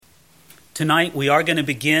Tonight we are going to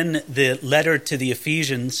begin the letter to the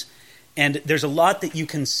Ephesians, and there's a lot that you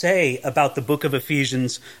can say about the book of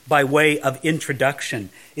Ephesians by way of introduction.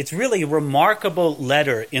 It's really a remarkable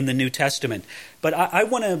letter in the New Testament, but I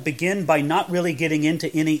want to begin by not really getting into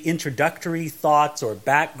any introductory thoughts or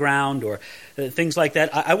background or things like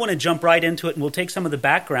that. I want to jump right into it, and we'll take some of the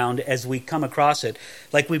background as we come across it.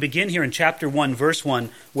 Like we begin here in chapter 1, verse 1,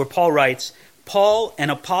 where Paul writes, "Paul, an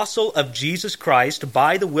apostle of Jesus Christ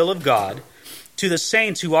by the will of God, to the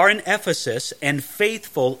saints who are in Ephesus and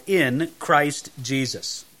faithful in Christ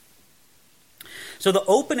Jesus." So the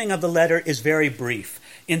opening of the letter is very brief.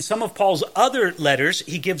 In some of Paul's other letters,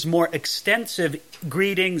 he gives more extensive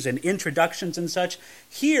greetings and introductions and such.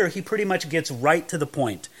 Here, he pretty much gets right to the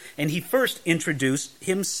point. And he first introduced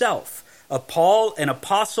himself, Paul, an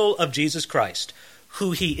apostle of Jesus Christ,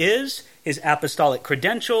 who he is, his apostolic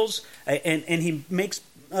credentials, and he makes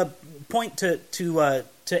a point to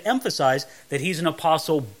emphasize that he's an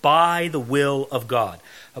apostle by the will of God.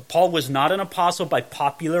 Paul was not an apostle by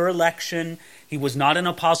popular election. He was not an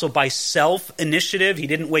apostle by self-initiative. He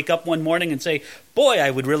didn't wake up one morning and say, boy,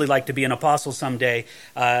 I would really like to be an apostle someday.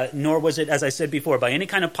 Nor was it, as I said before, by any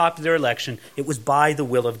kind of popular election. It was by the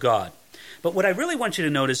will of God. But what I really want you to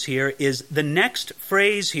notice here is the next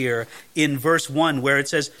phrase here in verse 1 where it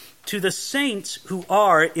says, "To the saints who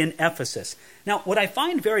are in Ephesus." Now, what I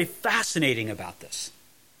find very fascinating about this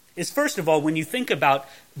is, first of all, when you think about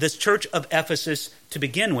this church of Ephesus to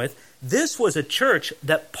begin with, this was a church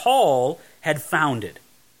that Paul had founded.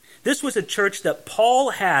 This was a church that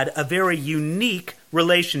Paul had a very unique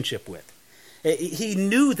relationship with. He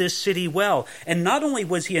knew this city well. And not only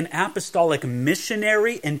was he an apostolic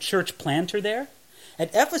missionary and church planter there,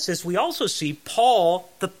 at Ephesus we also see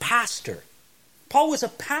Paul the pastor. Paul was a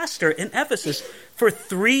pastor in Ephesus for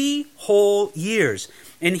 3 whole years.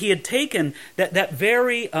 And he had taken that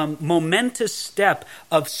very momentous step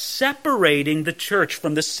of separating the church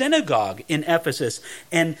from the synagogue in Ephesus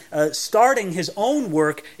and starting his own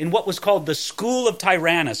work in what was called the School of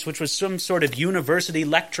Tyrannus, which was some sort of university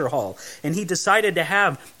lecture hall. And he decided to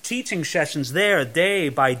have teaching sessions there day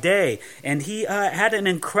by day. And he had an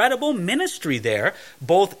incredible ministry there,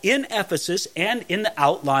 both in Ephesus and in the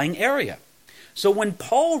outlying area. So when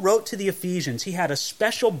Paul wrote to the Ephesians, he had a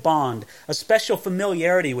special bond, a special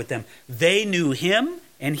familiarity with them. They knew him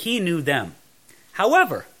and he knew them.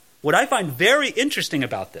 However, what I find very interesting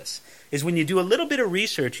about this is when you do a little bit of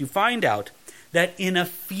research, you find out that in a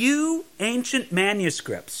few ancient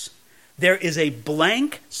manuscripts, there is a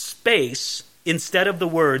blank space instead of the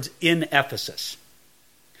words "in Ephesus."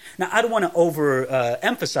 Now, I don't want to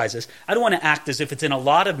overemphasize this. I don't want to act as if it's in a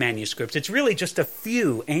lot of manuscripts. It's really just a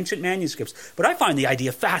few ancient manuscripts. But I find the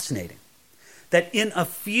idea fascinating that in a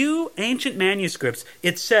few ancient manuscripts,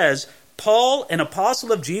 it says, "Paul, an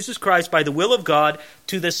apostle of Jesus Christ by the will of God,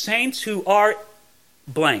 to the saints who are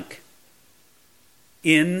blank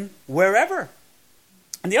in wherever."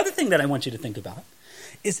 And the other thing that I want you to think about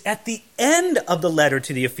is at the end of the letter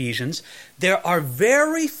to the Ephesians, there are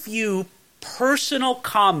very few personal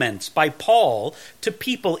comments by Paul to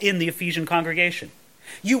people in the Ephesian congregation.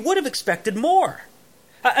 You would have expected more.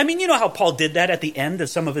 I mean, you know how Paul did that at the end of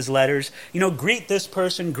some of his letters? You know, greet this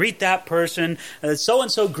person, greet that person,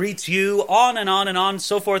 so-and-so greets you, on and on and on,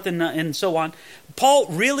 so forth and so on. Paul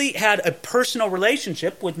really had a personal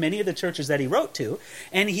relationship with many of the churches that he wrote to,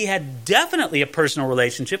 and he had definitely a personal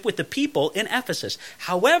relationship with the people in Ephesus.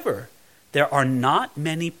 However, there are not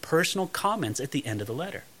many personal comments at the end of the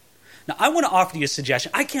letter. Now, I want to offer you a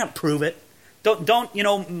suggestion. I can't prove it.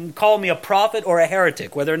 Don't call me a prophet or a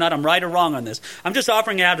heretic, whether or not I'm right or wrong on this. I'm just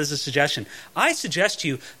offering it out as a suggestion. I suggest to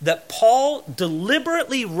you that Paul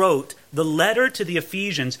deliberately wrote the letter to the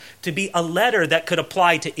Ephesians to be a letter that could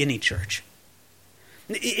apply to any church.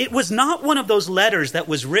 It was not one of those letters that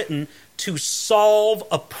was written to solve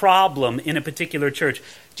a problem in a particular church.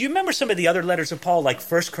 Do you remember some of the other letters of Paul, like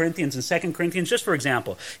 1 Corinthians and 2 Corinthians? Just for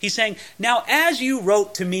example, he's saying, now as you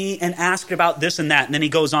wrote to me and asked about this and that, and then he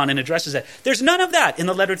goes on and addresses that. There's none of that in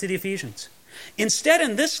the letter to the Ephesians. Instead,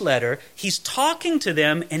 in this letter, he's talking to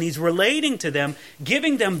them and he's relating to them,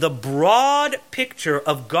 giving them the broad picture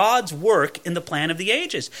of God's work in the plan of the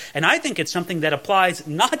ages. And I think it's something that applies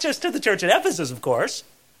not just to the church at Ephesus, of course.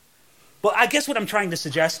 But I guess what I'm trying to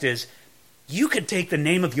suggest is you could take the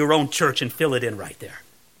name of your own church and fill it in right there.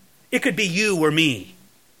 It could be you or me.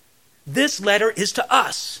 This letter is to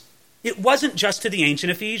us. It wasn't just to the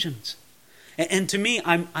ancient Ephesians. And to me,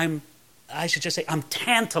 I should just say, I'm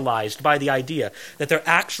tantalized by the idea that there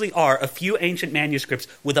actually are a few ancient manuscripts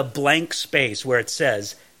with a blank space where it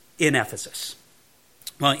says, "in Ephesus."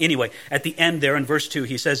 Well, anyway, at the end there in verse 2,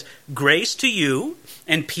 he says, "Grace to you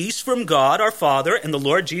and peace from God our Father and the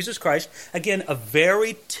Lord Jesus Christ." Again, a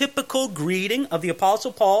very typical greeting of the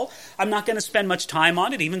Apostle Paul. I'm not going to spend much time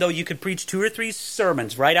on it, even though you could preach 2 or 3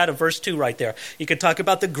 sermons right out of verse 2 right there. You could talk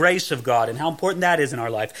about the grace of God and how important that is in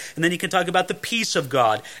our life. And then you can talk about the peace of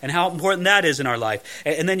God and how important that is in our life.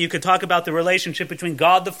 And then you could talk about the relationship between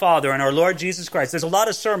God the Father and our Lord Jesus Christ. There's a lot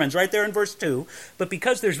of sermons right there in verse 2. But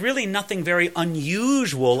because there's really nothing very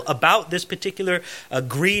unusual about this particular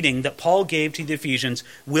greeting that Paul gave to the Ephesians,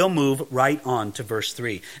 we'll move right on to verse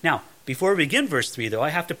 3. Now, before we begin verse 3, though, I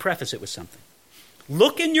have to preface it with something.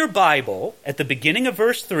 Look in your Bible at the beginning of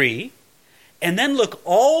verse 3, and then look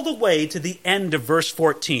all the way to the end of verse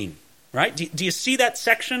 14. Right? Do you see that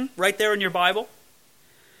section right there in your Bible?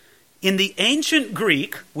 In the ancient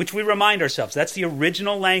Greek, which we remind ourselves, that's the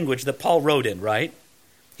original language that Paul wrote in, right?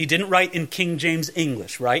 He didn't write in King James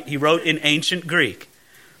English, right? He wrote in ancient Greek.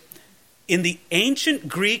 In the ancient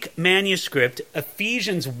Greek manuscript,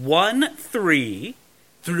 Ephesians 1:3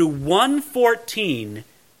 through 1:14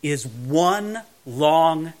 is one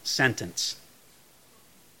long sentence.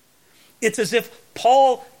 It's as if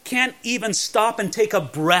Paul can't even stop and take a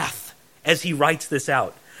breath as he writes this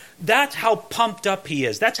out. That's how pumped up he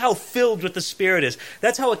is. That's how filled with the Spirit is.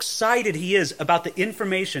 That's how excited he is about the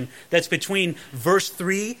information that's between verse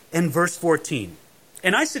 3 and verse 14.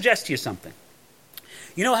 And I suggest to you something.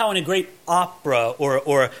 You know how in a great opera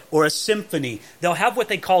or a symphony, they'll have what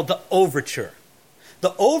they call the overture.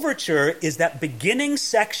 The overture is that beginning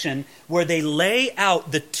section where they lay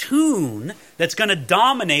out the tune that's going to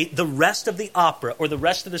dominate the rest of the opera or the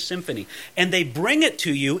rest of the symphony. And they bring it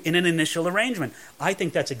to you in an initial arrangement. I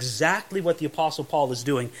think that's exactly what the Apostle Paul is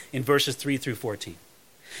doing in verses 3 through 14.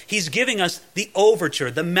 He's giving us the overture,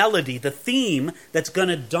 the melody, the theme that's going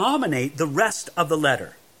to dominate the rest of the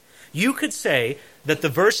letter. You could say that the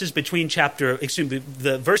verses between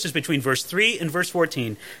verse 3 and verse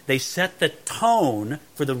 14, they set the tone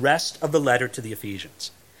for the rest of the letter to the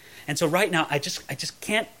Ephesians. And so right now, I just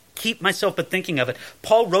can't keep myself but thinking of it.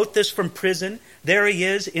 Paul wrote this from prison. There he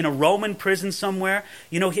is in a Roman prison somewhere,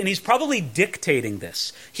 and he's probably dictating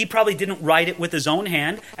this. He probably didn't write it with his own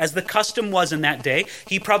hand, as the custom was in that day.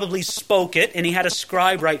 He probably spoke it, and he had a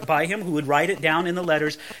scribe right by him who would write it down in the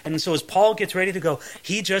letters. And so as Paul gets ready to go,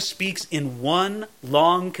 he just speaks in one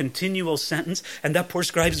long, continual sentence, and that poor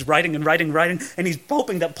scribe is writing, and he's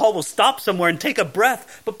hoping that Paul will stop somewhere and take a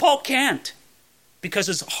breath. But Paul can't, because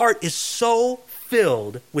his heart is so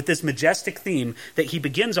filled with this majestic theme that he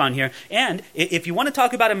begins on here. And if you want to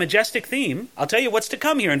talk about a majestic theme, I'll tell you what's to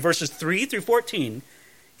come here in verses 3 through 14.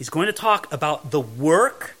 He's going to talk about the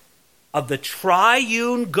work of the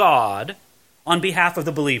triune God on behalf of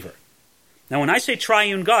the believer. Now, when I say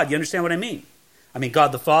triune God, you understand what I mean? I mean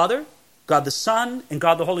God the Father, God the Son, and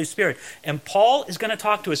God the Holy Spirit. And Paul is going to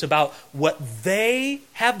talk to us about what they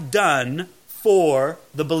have done for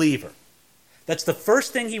the believer. That's the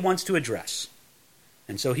first thing he wants to address.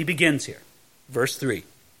 And so he begins here. Verse 3.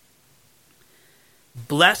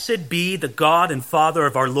 "Blessed be the God and Father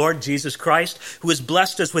of our Lord Jesus Christ, who has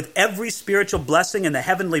blessed us with every spiritual blessing in the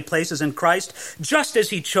heavenly places in Christ, just as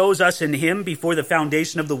he chose us in him before the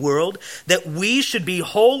foundation of the world, that we should be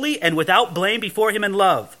holy and without blame before him in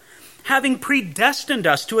love, having predestined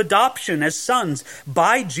us to adoption as sons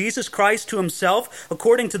by Jesus Christ to himself,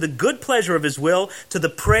 according to the good pleasure of his will, to the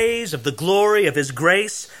praise of the glory of his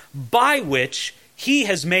grace, by which he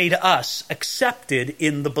has made us accepted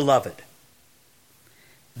in the beloved."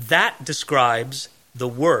 That describes the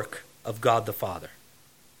work of God the Father.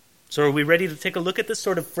 So are we ready to take a look at this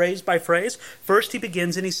sort of phrase by phrase? First he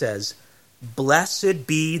begins and he says, "Blessed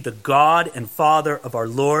be the God and Father of our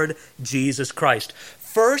Lord Jesus Christ."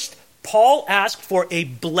 First, Paul asked for a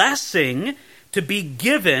blessing to be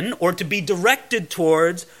given or to be directed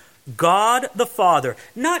towards God the Father,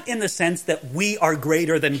 not in the sense that we are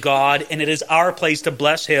greater than God and it is our place to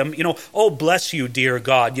bless him. Oh, bless you, dear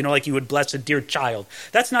God, like you would bless a dear child.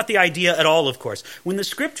 That's not the idea at all, of course. When the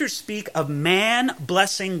scriptures speak of man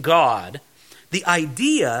blessing God, the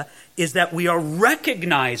idea is that we are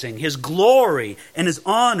recognizing his glory and his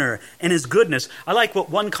honor and his goodness. I like what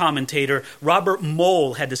one commentator, Robert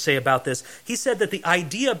Moll, had to say about this. He said that the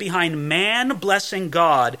idea behind man blessing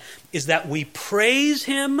God is that we praise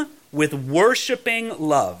him with worshiping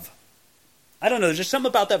love. I don't know, there's just something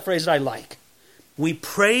about that phrase that I like. We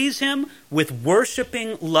praise him with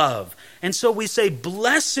worshiping love. And so we say,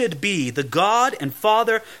 "Blessed be the God and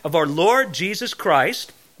Father of our Lord Jesus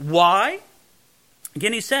Christ." Why?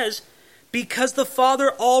 Again, he says, Because the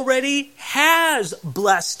Father already has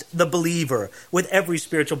blessed the believer with every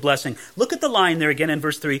spiritual blessing. Look at the line there again in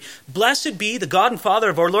verse 3. Blessed be the God and Father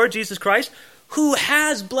of our Lord Jesus Christ, who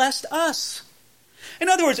has blessed us. In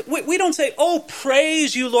other words, we don't say, oh,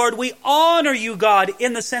 praise you, Lord. We honor you, God,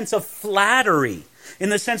 in the sense of flattery, in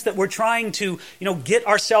the sense that we're trying to, get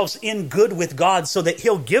ourselves in good with God so that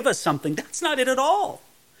he'll give us something. That's not it at all.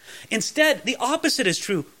 Instead, the opposite is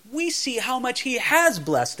true. We see how much he has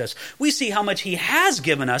blessed us. We see how much he has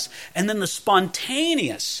given us. And then the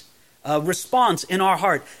spontaneous response in our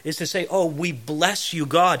heart is to say, oh, we bless you,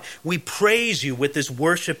 God. We praise you with this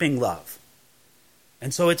worshiping love.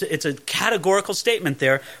 And so it's a categorical statement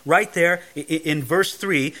there, right there in verse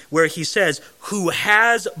 3, where he says, who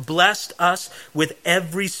has blessed us with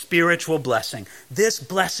every spiritual blessing. This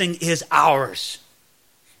blessing is ours.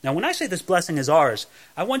 Now, when I say this blessing is ours,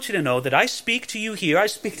 I want you to know that I speak to you here, I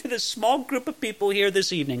speak to this small group of people here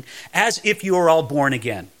this evening, as if you are all born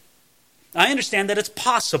again. I understand that it's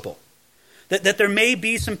possible. That there may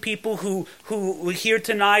be some people who hear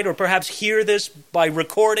tonight, or perhaps hear this by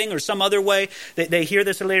recording or some other way, that they hear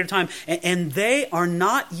this at a later time, and they are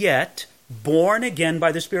not yet born again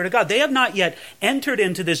by the Spirit of God. They have not yet entered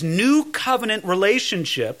into this new covenant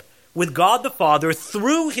relationship with God the Father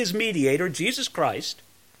through his mediator, Jesus Christ,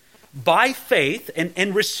 by faith,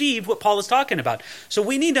 and receive what Paul is talking about. So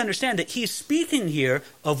we need to understand that he's speaking here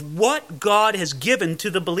of what God has given to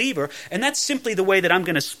the believer, and that's simply the way that I'm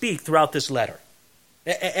going to speak throughout this letter.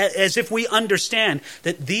 As if we understand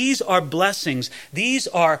that these are blessings, these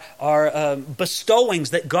are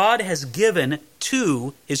bestowings that God has given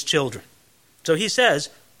to his children. So he says,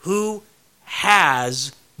 who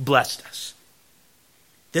has blessed us.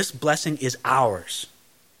 This blessing is ours.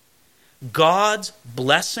 God's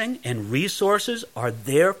blessing and resources are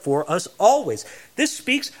there for us always. This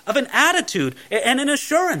speaks of an attitude and an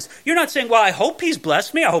assurance. You're not saying, well, I hope he's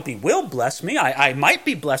blessed me. I hope he will bless me. I might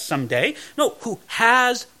be blessed someday. No, who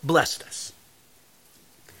has blessed us.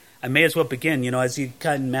 I may as well begin, as you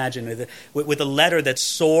can imagine, with a letter that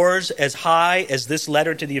soars as high as this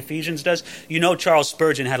letter to the Ephesians does. Charles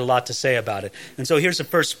Spurgeon had a lot to say about it. And so here's the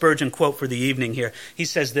first Spurgeon quote for the evening here. He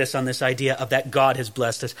says this on this idea of that God has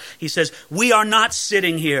blessed us. He says, we are not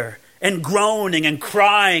sitting here and groaning and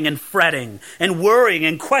crying and fretting and worrying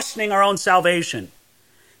and questioning our own salvation.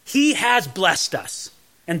 He has blessed us,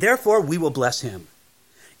 and therefore we will bless him.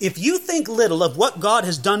 If you think little of what God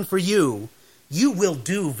has done for you, you will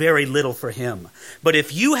do very little for him. But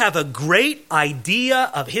if you have a great idea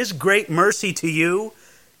of his great mercy to you,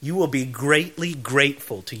 you will be greatly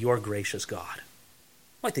grateful to your gracious God.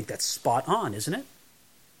 Well, I think that's spot on, isn't it?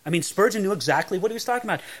 I mean, Spurgeon knew exactly what he was talking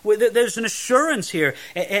about. There's an assurance here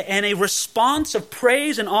and a response of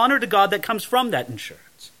praise and honor to God that comes from that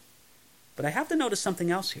assurance. But I have to notice something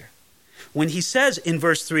else here. When he says in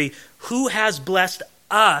verse 3, who has blessed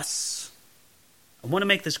us, I want to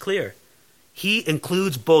make this clear. He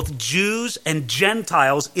includes both Jews and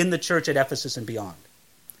Gentiles in the church at Ephesus and beyond.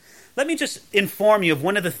 Let me just inform you of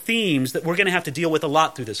one of the themes that we're going to have to deal with a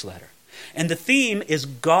lot through this letter. And the theme is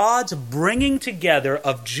God's bringing together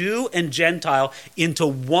of Jew and Gentile into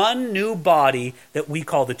one new body that we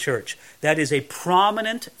call the church. That is a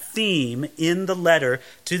prominent theme in the letter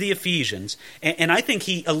to the Ephesians. And I think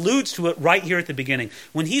he alludes to it right here at the beginning.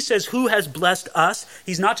 When he says, who has blessed us,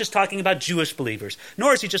 he's not just talking about Jewish believers,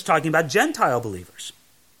 nor is he just talking about Gentile believers.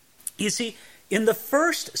 You see, in the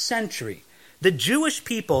first century, the Jewish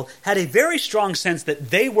people had a very strong sense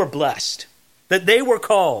that they were blessed, that they were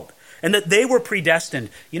called, and that they were predestined.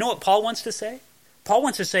 You know what Paul wants to say? Paul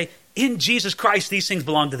wants to say, in Jesus Christ, these things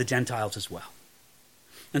belong to the Gentiles as well.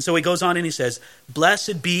 And so he goes on and he says,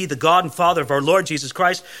 blessed be the God and Father of our Lord Jesus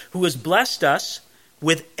Christ, who has blessed us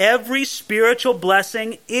with every spiritual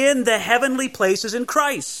blessing in the heavenly places in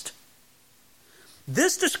Christ.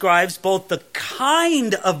 This describes both the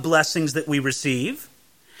kind of blessings that we receive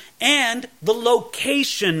and the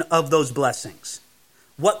location of those blessings.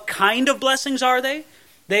 What kind of blessings are they?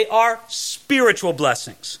 They are spiritual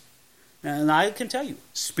blessings. And I can tell you,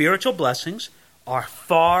 spiritual blessings are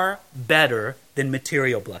far better than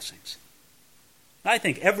material blessings. I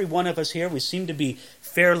think every one of us here, we seem to be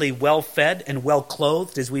fairly well fed and well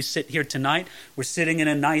clothed as we sit here tonight. We're sitting in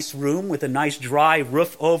a nice room with a nice dry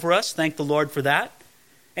roof over us. Thank the Lord for that.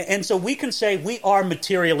 And so we can say we are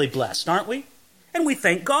materially blessed, aren't we? And we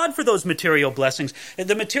thank God for those material blessings.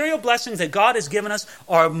 The material blessings that God has given us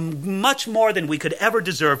are much more than we could ever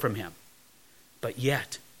deserve from him. But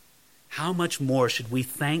yet, how much more should we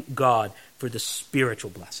thank God for the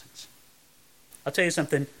spiritual blessings? I'll tell you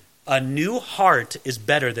something. A new heart is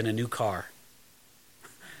better than a new car.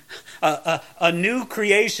 A new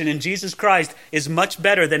creation in Jesus Christ is much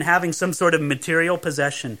better than having some sort of material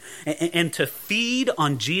possession. And to feed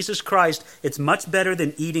on Jesus Christ, it's much better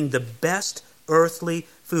than eating the best earthly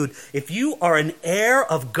food. If you are an heir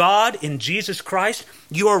of God in Jesus Christ,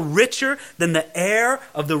 you are richer than the heir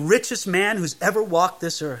of the richest man who's ever walked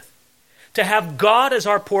this earth. To have God as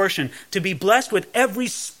our portion, to be blessed with every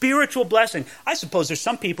spiritual blessing. I suppose there's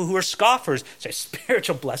some people who are scoffers, say,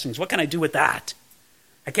 spiritual blessings, what can I do with that?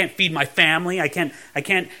 I can't feed my family. I can't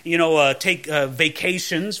take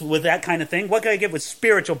vacations with that kind of thing. What can I get with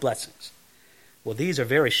spiritual blessings? Well, these are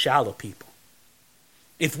very shallow people.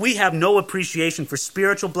 If we have no appreciation for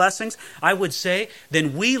spiritual blessings, I would say,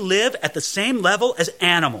 then we live at the same level as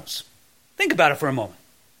animals. Think about it for a moment.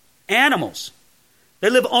 Animals.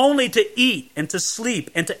 They live only to eat and to sleep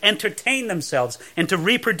and to entertain themselves and to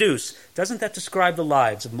reproduce. Doesn't that describe the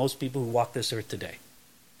lives of most people who walk this earth today?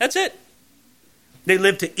 That's it. They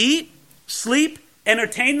live to eat, sleep,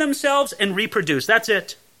 entertain themselves, and reproduce. That's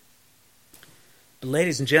it. But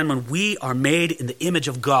ladies and gentlemen, we are made in the image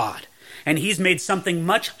of God. And He's made something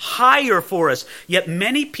much higher for us. Yet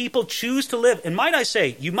many people choose to live, and might I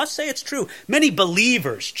say, you must say it's true, many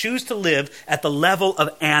believers choose to live at the level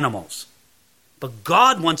of animals. But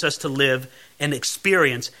God wants us to live and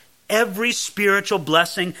experience every spiritual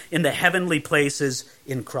blessing in the heavenly places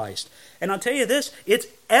in Christ. And I'll tell you this, it's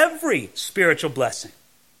every spiritual blessing.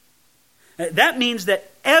 That means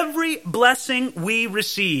that every blessing we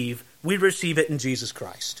receive it in Jesus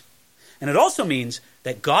Christ. And it also means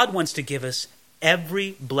that God wants to give us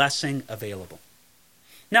every blessing available.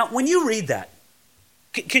 Now, when you read that,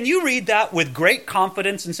 can you read that with great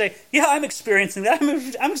confidence and say, yeah, I'm experiencing that.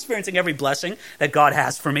 I'm experiencing every blessing that God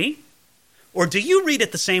has for me? Or do you read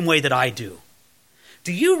it the same way that I do?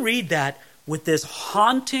 Do you read that with this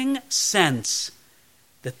haunting sense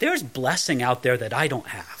that there's blessing out there that I don't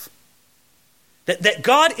have? That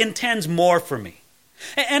God intends more for me?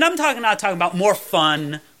 And I'm not talking about more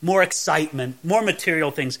fun, more excitement, more material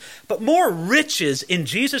things, but more riches in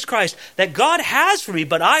Jesus Christ that God has for me,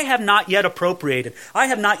 but I have not yet appropriated. I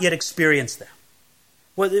have not yet experienced them.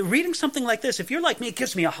 Well, reading something like this, if you're like me, it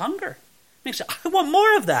gives me a hunger. It makes I want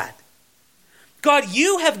more of that. God,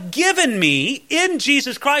 you have given me in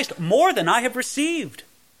Jesus Christ more than I have received.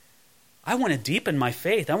 I want to deepen my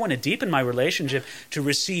faith. I want to deepen my relationship to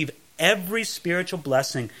receive every spiritual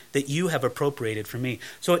blessing that you have appropriated for me.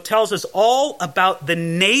 So it tells us all about the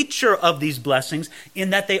nature of these blessings in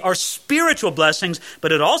that they are spiritual blessings,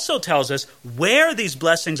 but it also tells us where these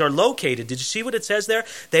blessings are located. Did you see what it says there?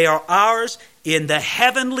 They are ours in the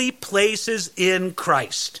heavenly places in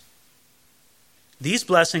Christ. These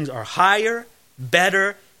blessings are higher,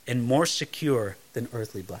 better, and more secure than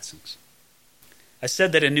earthly blessings. I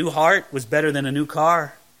said that a new heart was better than a new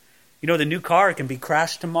car. You know, the new car can be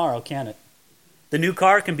crashed tomorrow, can't it? The new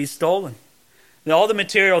car can be stolen. All the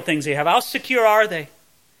material things they have, how secure are they?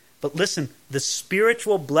 But listen, the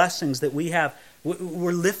spiritual blessings that we have,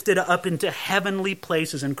 we're lifted up into heavenly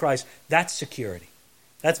places in Christ. That's security.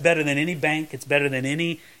 That's better than any bank. It's better than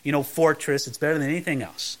any, fortress. It's better than anything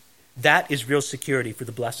else. That is real security for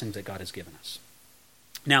the blessings that God has given us.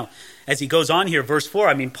 Now, as he goes on here, verse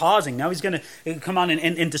 4, pausing. Now he's going to come on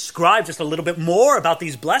and describe just a little bit more about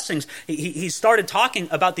these blessings. He started talking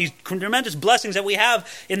about these tremendous blessings that we have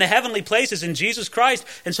in the heavenly places in Jesus Christ.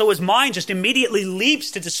 And so his mind just immediately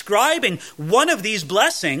leaps to describing one of these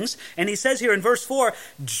blessings. And he says here in verse 4,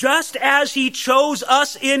 just as he chose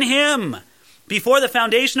us in him before the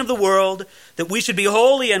foundation of the world, that we should be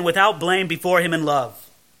holy and without blame before him in love.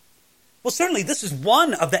 Well, certainly this is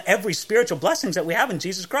one of the every spiritual blessings that we have in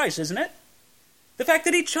Jesus Christ, isn't it? The fact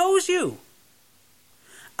that he chose you.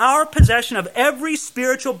 Our possession of every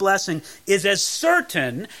spiritual blessing is as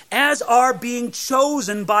certain as our being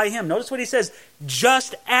chosen by him. Notice what he says,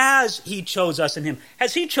 just as he chose us in him.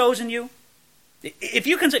 Has he chosen you? If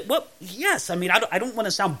you can say, well, yes. I don't want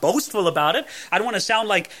to sound boastful about it. I don't want to sound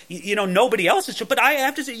like, nobody else is, but I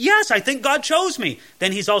have to say, yes, I think God chose me.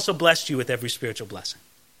 Then he's also blessed you with every spiritual blessing.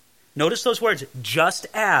 Notice those words, just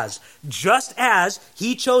as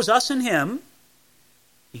he chose us in him,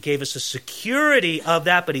 he gave us a security of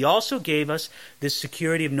that, but he also gave us this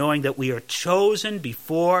security of knowing that we are chosen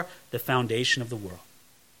before the foundation of the world.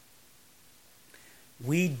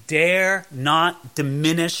 We dare not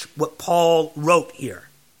diminish what Paul wrote here.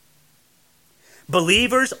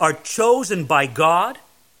 Believers are chosen by God,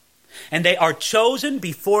 and they are chosen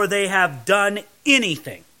before they have done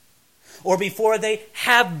anything, or before they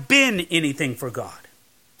have been anything for God.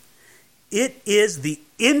 It is the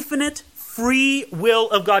infinite free will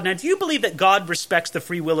of God. Now, do you believe that God respects the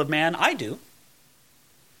free will of man? I do.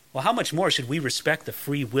 Well, how much more should we respect the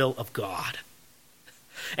free will of God?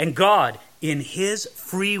 And God, in his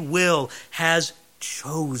free will, has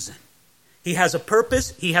chosen. He has a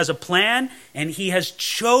purpose, he has a plan, and he has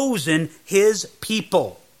chosen his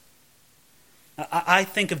people. I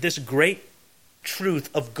think of this great truth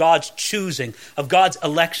of God's choosing, of God's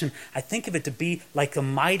election. I think of it to be like a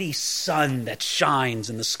mighty sun that shines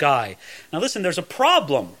in the sky. Now listen, there's a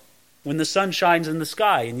problem when the sun shines in the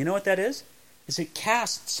sky, and you know what that is? It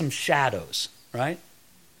casts some shadows, right?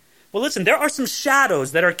 Well, listen, there are some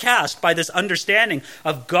shadows that are cast by this understanding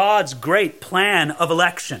of God's great plan of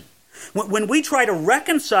election. When we try to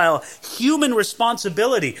reconcile human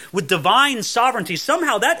responsibility with divine sovereignty,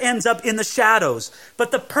 somehow that ends up in the shadows.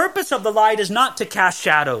 But the purpose of the light is not to cast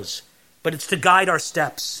shadows, but it's to guide our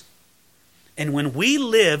steps. And when we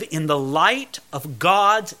live in the light of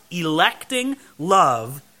God's electing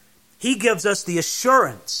love, he gives us the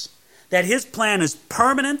assurance that his plan is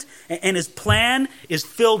permanent and his plan is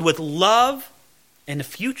filled with love and a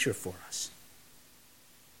future for us.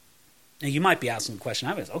 Now, you might be asking the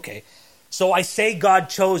question, okay, so I say God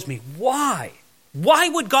chose me. Why? Why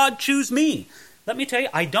would God choose me? Let me tell you,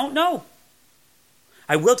 I don't know.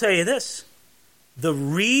 I will tell you this. The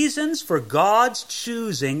reasons for God's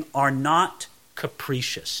choosing are not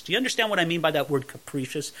capricious. Do you understand what I mean by that word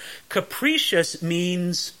capricious? Capricious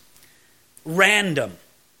means random.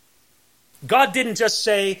 God didn't just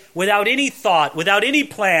say, without any thought, without any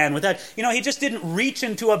plan, he just didn't reach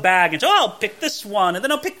into a bag and say, I'll pick this one, and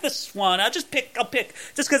then I'll pick this one. I'll pick,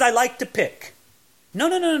 just because I like to pick.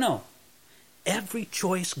 No. Every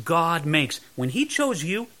choice God makes, when he chose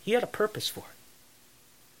you, he had a purpose for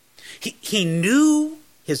it. He knew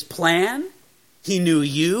his plan. He knew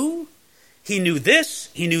you. He knew this.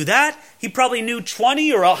 He knew that. He probably knew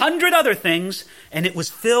 20 or 100 other things, and it was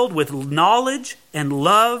filled with knowledge and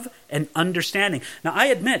love and understanding. Now, I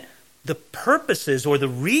admit, the purposes or the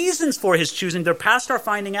reasons for his choosing, they're past our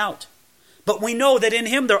finding out. But we know that in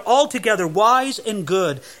him they're altogether wise and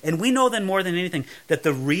good. And we know then more than anything that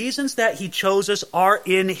the reasons that he chose us are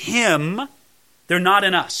in him. They're not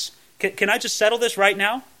in us. Can I just settle this right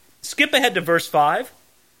now? Skip ahead to verse 5.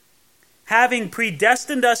 Having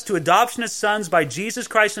predestined us to adoption as sons by Jesus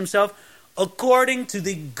Christ himself, according to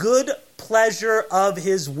the good pleasure of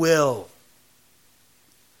his will.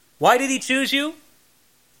 Why did he choose you?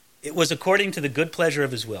 It was according to the good pleasure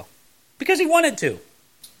of his will. Because he wanted to.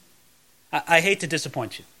 I hate to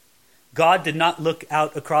disappoint you. God did not look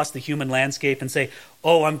out across the human landscape and say,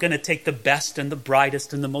 I'm going to take the best and the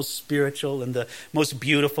brightest and the most spiritual and the most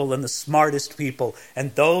beautiful and the smartest people,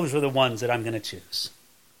 and those are the ones that I'm going to choose.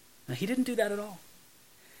 Now, he didn't do that at all.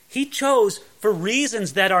 He chose for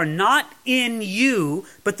reasons that are not in you,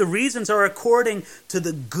 but the reasons are according to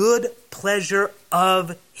the good pleasure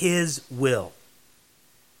of his will.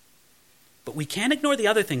 But we can't ignore the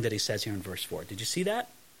other thing that he says here in verse 4. Did you see that?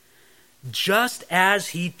 Just as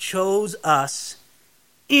he chose us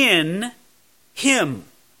in him.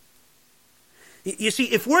 You see,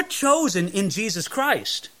 if we're chosen in Jesus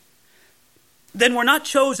Christ, then we're not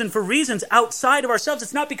chosen for reasons outside of ourselves.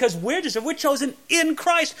 It's not because we're chosen in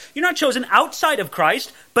Christ. You're not chosen outside of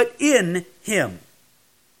Christ, but in him.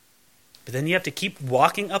 But then you have to keep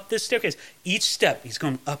walking up this staircase. Each step, he's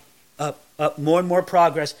going up, more and more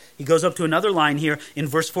progress. He goes up to another line here in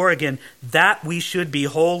verse 4 again, that we should be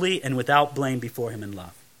holy and without blame before him in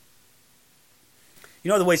love. You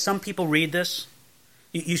know the way some people read this?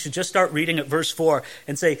 You should just start reading at verse 4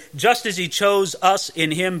 and say, just as he chose us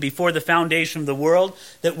in him before the foundation of the world,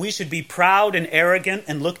 that we should be proud and arrogant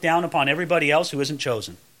and look down upon everybody else who isn't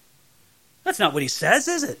chosen. That's not what he says,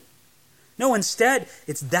 is it? No, instead,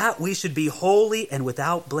 it's that we should be holy and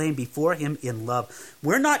without blame before him in love.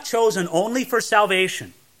 We're not chosen only for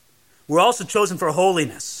salvation. We're also chosen for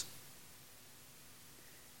holiness.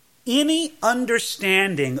 Any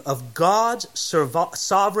understanding of God's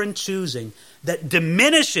sovereign choosing that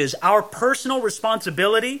diminishes our personal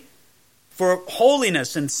responsibility for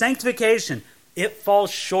holiness and sanctification, it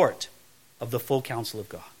falls short of the full counsel of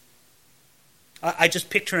God. I just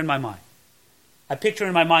picture in my mind. I picture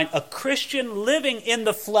in my mind a Christian living in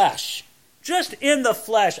the flesh. Just in the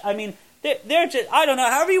flesh. I mean, they're just, I don't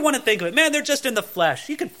know, however you want to think of it. Man, they're just in the flesh.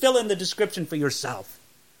 You can fill in the description for yourself.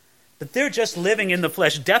 But they're just living in the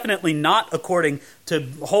flesh, definitely not according to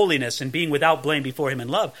holiness and being without blame before him in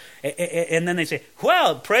love. And then they say,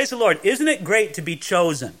 well, praise the Lord, isn't it great to be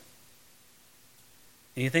chosen?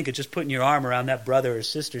 And you think of just putting your arm around that brother or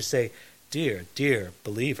sister, say, dear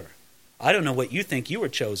believer, I don't know what you think you were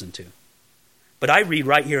chosen to. But I read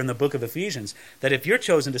right here in the book of Ephesians that if you're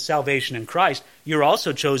chosen to salvation in Christ, you're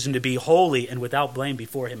also chosen to be holy and without blame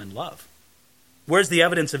before him in love. Where's the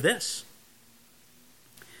evidence of this?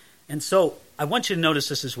 And so I want you to notice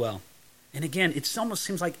this as well. And again, it almost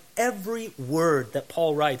seems like every word that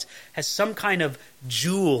Paul writes has some kind of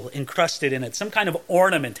jewel encrusted in it, some kind of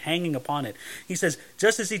ornament hanging upon it. He says,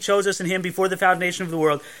 just as he chose us in him before the foundation of the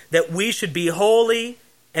world, that we should be holy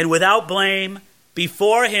and without blame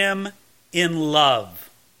before him in love.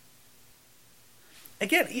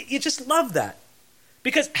 Again, you just love that.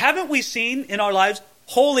 Because haven't we seen in our lives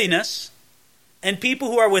holiness and people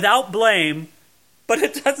who are without blame, but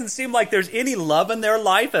it doesn't seem like there's any love in their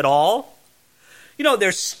life at all? You know,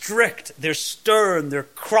 they're strict, they're stern, they're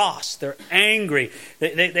cross, they're angry.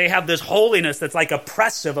 They have this holiness that's like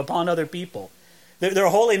oppressive upon other people. Their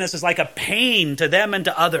holiness is like a pain to them and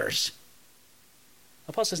to others.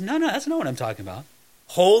 And Paul says, no, that's not what I'm talking about.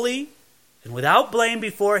 Holy and without blame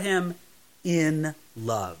before him in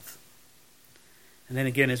love. And then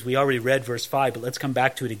again, as we already read verse 5, but let's come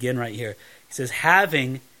back to it again right here. He says,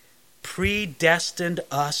 having predestined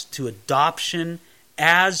us to adoption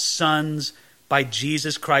as sons by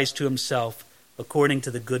Jesus Christ to himself, according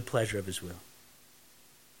to the good pleasure of his will.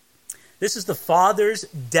 This is the Father's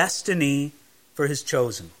destiny for his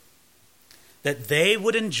chosen, that they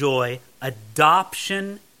would enjoy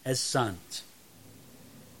adoption as sons.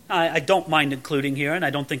 I don't mind including here, and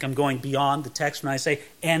I don't think I'm going beyond the text when I say,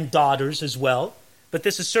 and daughters as well, but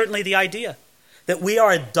this is certainly the idea, that we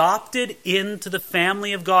are adopted into the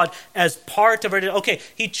family of God as part of our... Okay,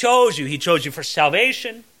 he chose you. He chose you for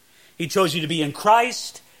salvation. He chose you to be in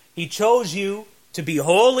Christ. He chose you to be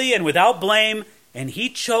holy and without blame. And he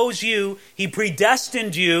chose you, he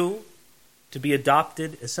predestined you to be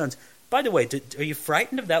adopted as sons. By the way, are you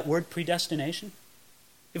frightened of that word predestination?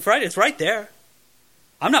 You're frightened? It's right there.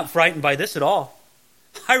 I'm not frightened by this at all.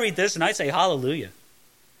 I read this and I say hallelujah.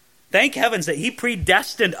 Thank heavens that he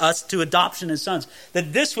predestined us to adoption as sons,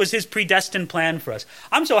 that this was his predestined plan for us.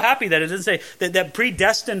 I'm so happy that it doesn't say that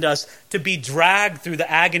predestined us to be dragged through the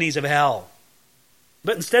agonies of hell.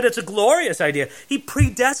 But instead it's a glorious idea. He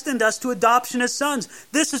predestined us to adoption as sons.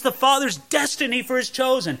 This is the Father's destiny for his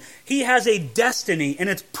chosen. He has a destiny and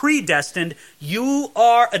it's predestined. You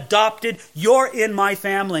are adopted. You're in my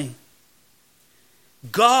family.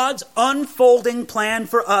 God's unfolding plan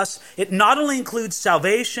for us, it not only includes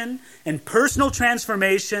salvation and personal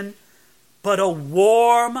transformation, but a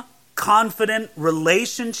warm, confident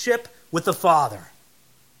relationship with the Father.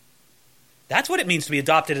 That's what it means to be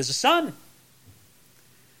adopted as a son.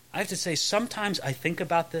 I have to say, sometimes I think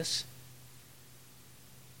about this,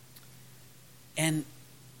 and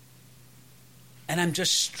I'm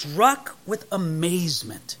just struck with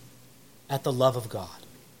amazement at the love of God.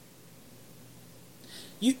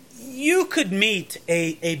 You could meet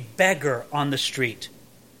a beggar on the street,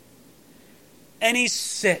 and he's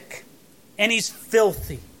sick, and he's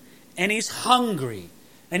filthy, and he's hungry,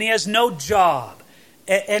 and he has no job,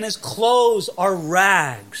 and his clothes are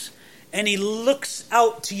rags, and he looks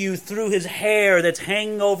out to you through his hair that's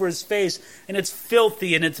hanging over his face, and it's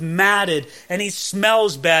filthy, and it's matted, and he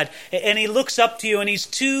smells bad, and he looks up to you, and he's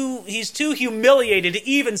too humiliated to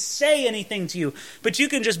even say anything to you, but you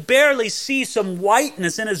can just barely see some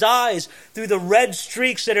whiteness in his eyes through the red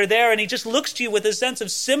streaks that are there, and he just looks to you with a sense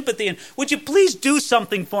of sympathy, and would you please do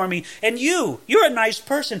something for me? And you're a nice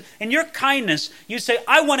person, and your kindness, you say,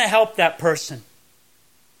 I want to help that person.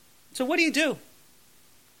 So what do?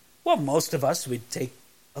 Well, most of us, we'd take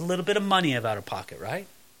a little bit of money out of our pocket, right?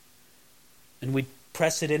 And we'd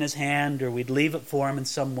press it in his hand, or we'd leave it for him in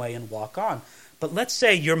some way and walk on. But let's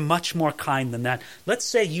say you're much more kind than that. Let's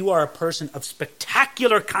say you are a person of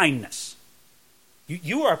spectacular kindness.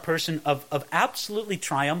 You are a person of absolutely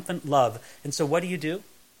triumphant love. And so what do?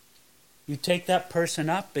 You take that person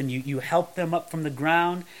up and you help them up from the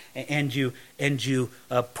ground, and you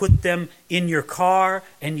put them in your car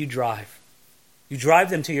and you drive. You drive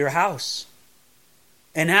them to your house.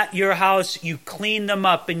 And at your house, you clean them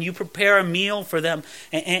up and you prepare a meal for them.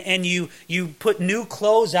 And you put new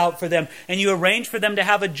clothes out for them. And you arrange for them to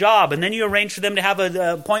have a job. And then you arrange for them to have an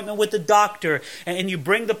appointment with the doctor. And you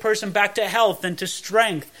bring the person back to health and to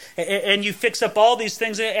strength. And you fix up all these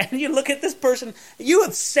things. And you look at this person. You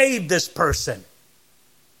have saved this person.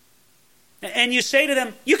 And you say to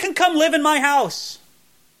them, you can come live in my house.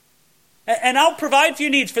 And I'll provide for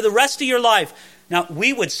your needs for the rest of your life. Now,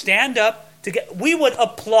 we would stand up, we would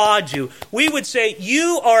applaud you. We would say,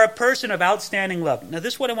 you are a person of outstanding love. Now,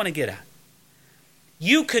 this is what I want to get at.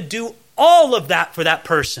 You could do all of that for that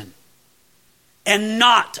person and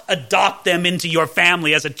not adopt them into your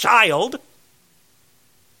family as a child.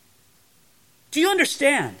 Do you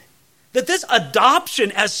understand that this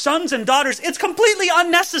adoption as sons and daughters, it's completely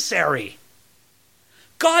unnecessary?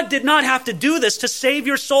 God did not have to do this to save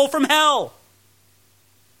your soul from hell.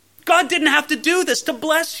 God didn't have to do this to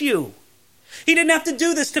bless you. He didn't have to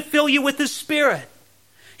do this to fill you with His Spirit.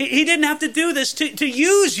 He didn't have to do this to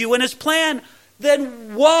use you in His plan.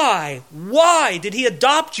 Then why did He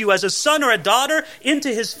adopt you as a son or a daughter into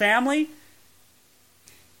His family?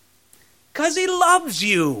 Because He loves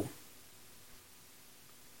you.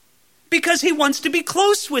 Because He wants to be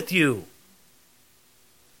close with you.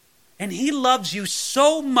 And He loves you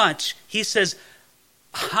so much, He says,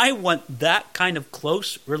 I want that kind of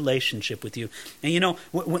close relationship with you. And you know,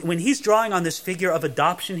 when He's drawing on this figure of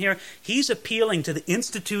adoption here, He's appealing to the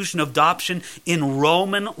institution of adoption in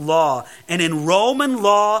Roman law. And in Roman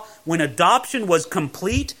law, when adoption was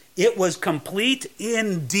complete, it was complete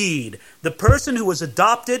indeed. The person who was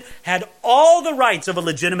adopted had all the rights of a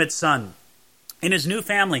legitimate son in his new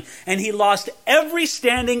family, and he lost every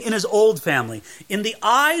standing in his old family. In the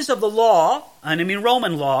eyes of the law, and I mean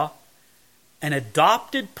Roman law, an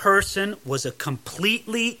adopted person was a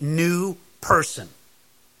completely new person.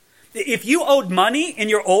 If you owed money in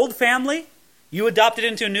your old family, you adopted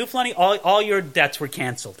into a new family, all your debts were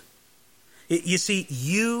canceled. You see,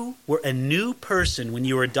 you were a new person when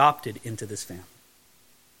you were adopted into this family.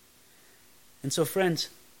 And so, friends,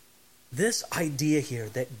 this idea here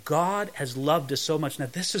that God has loved us so much, now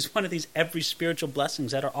this is one of these every spiritual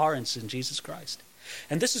blessings that are ours in Jesus Christ.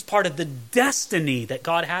 And this is part of the destiny that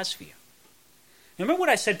God has for you. Remember what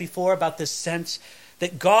I said before about this sense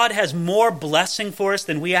that God has more blessing for us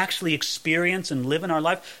than we actually experience and live in our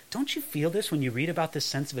life? Don't you feel this when you read about this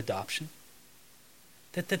sense of adoption?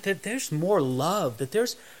 That there's more love, that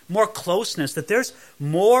there's more closeness, that there's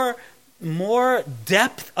more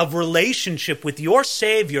depth of relationship with your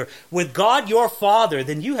Savior, with God your Father,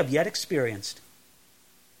 than you have yet experienced.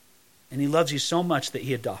 And He loves you so much that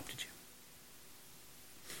He adopted you.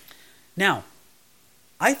 Now,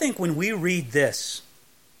 I think when we read this,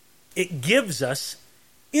 it gives us,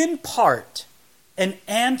 in part, an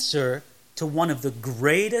answer to one of the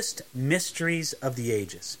greatest mysteries of the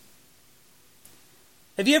ages.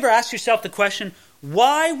 Have you ever asked yourself the question,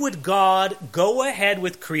 why would God go ahead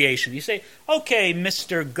with creation? You say, okay,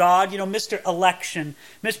 Mr. God, Mr. Election,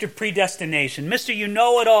 Mr. Predestination, Mr. You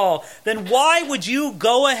know it all. Then why would you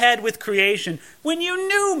go ahead with creation when you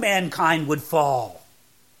knew mankind would fall?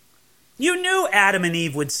 You knew Adam and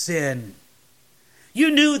Eve would sin.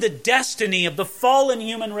 You knew the destiny of the fallen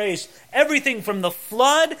human race. Everything from the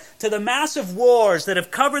flood to the massive wars that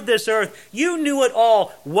have covered this earth. You knew it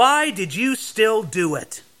all. Why did you still do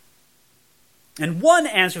it? And one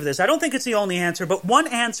answer for this, I don't think it's the only answer, but one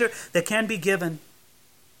answer that can be given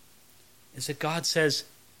is that God says,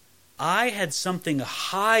 I had something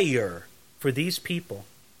higher for these people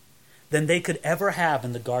than they could ever have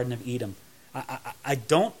in the Garden of Eden. I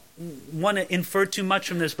don't want to infer too much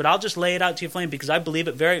from this, but I'll just lay it out to you plain because I believe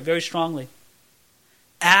it very, very strongly.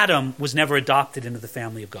 Adam was never adopted into the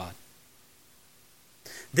family of God.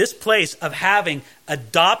 This place of having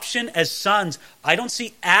adoption as sons, I don't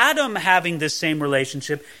see Adam having this same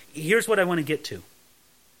relationship. Here's what I want to get to.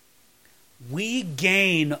 We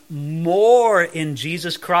gain more in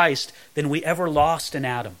Jesus Christ than we ever lost in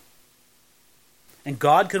Adam. And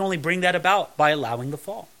God could only bring that about by allowing the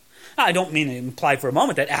fall. Now, I don't mean to imply for a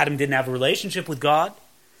moment that Adam didn't have a relationship with God.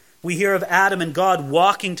 We hear of Adam and God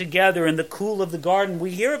walking together in the cool of the garden.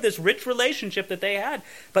 We hear of this rich relationship that they had.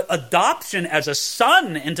 But adoption as a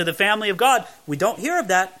son into the family of God, we don't hear of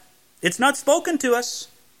that. It's not spoken to us.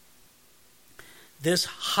 This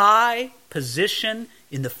high position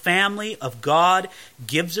in the family of God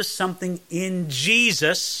gives us something in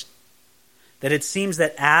Jesus that it seems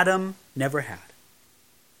that Adam never had.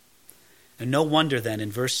 And no wonder then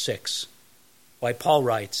in verse 6 why Paul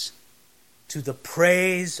writes, to the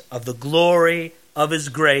praise of the glory of His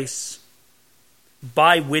grace,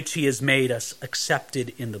 by which He has made us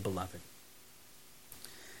accepted in the Beloved.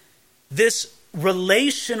 This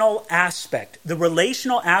relational aspect, the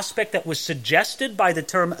relational aspect that was suggested by the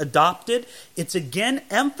term adopted, it's again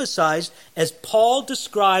emphasized as Paul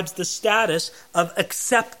describes the status of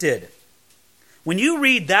accepted. When you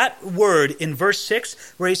read that word in verse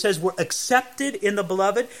 6, where he says we're accepted in the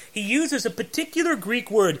Beloved, he uses a particular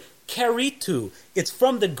Greek word, keritu. It's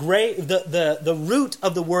from the root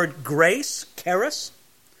of the word grace, charis.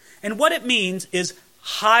 And what it means is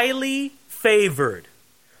highly favored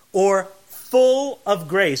or full of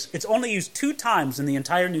grace. It's only used 2 times in the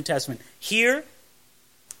entire New Testament. Here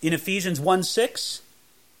in Ephesians 1:6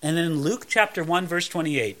 and then in Luke chapter 1 verse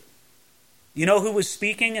 28. You know who was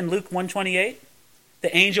speaking in Luke 1:28?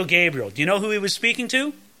 The angel Gabriel. Do you know who he was speaking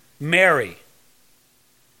to? Mary.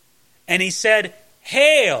 And he said,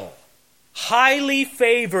 "Hail, highly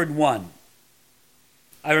favored one.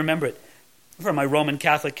 I remember it from my Roman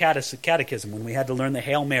Catholic catechism when we had to learn the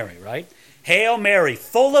Hail Mary, right? Hail Mary,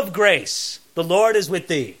 full of grace, the Lord is with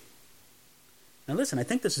thee. Now listen, I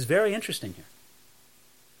think this is very interesting here.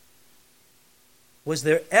 Was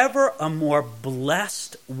there ever a more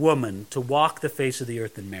blessed woman to walk the face of the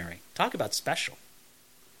earth than Mary? Talk about special.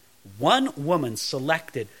 One woman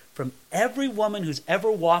selected from every woman who's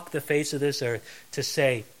ever walked the face of this earth to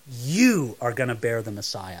say, you are going to bear the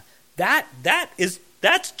Messiah.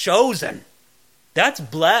 That's chosen. That's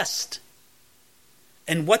blessed.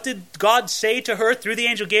 And what did God say to her through the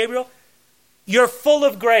angel Gabriel? You're full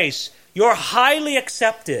of grace. You're highly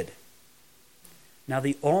accepted. Now,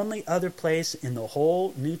 the only other place in the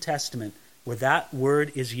whole New Testament where that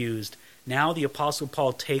word is used, now the Apostle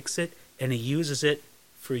Paul takes it and he uses it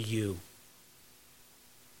for you.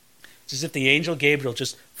 It's as if the angel Gabriel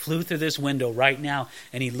just flew through this window right now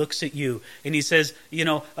and he looks at you and he says,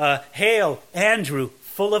 hail, Andrew,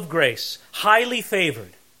 full of grace, highly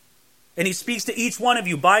favored. And he speaks to each one of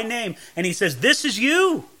you by name and he says, this is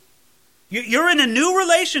you. You're in a new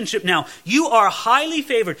relationship now. You are highly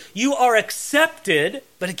favored. You are accepted.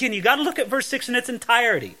 But again, you got to look at verse 6 in its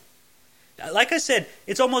entirety. Like I said,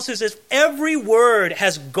 it's almost as if every word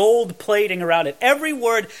has gold plating around it. Every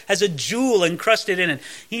word has a jewel encrusted in it.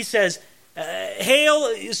 He says,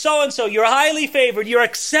 hail so-and-so, you're highly favored. You're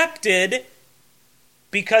accepted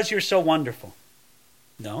because you're so wonderful.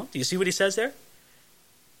 No? Do you see what he says there?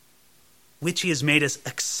 Which he has made us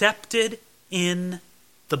accepted in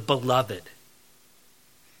the beloved.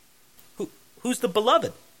 Who's the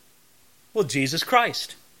beloved? Well, Jesus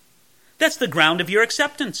Christ. That's the ground of your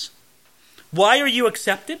acceptance. Why are you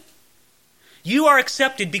accepted? You are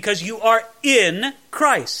accepted because you are in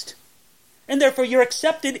Christ. And therefore you're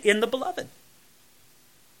accepted in the beloved.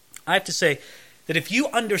 I have to say that if you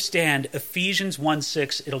understand Ephesians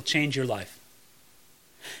 1:6, it'll change your life.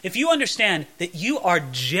 If you understand that you are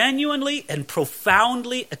genuinely and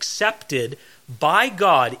profoundly accepted by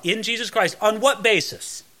God in Jesus Christ, on what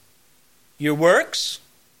basis? Your works,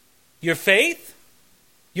 your faith,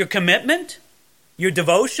 your commitment, your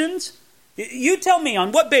devotions? You tell me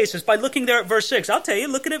on what basis by looking there at verse 6. I'll tell you,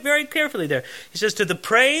 look at it very carefully there. He says, to the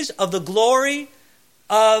praise of the glory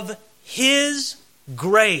of his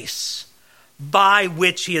grace, by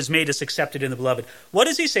which he has made us accepted in the beloved. What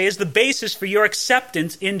does he say is the basis for your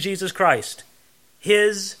acceptance in Jesus Christ?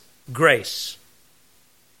 His grace.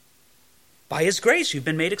 By his grace, you've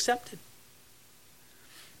been made accepted.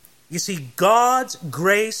 You see, God's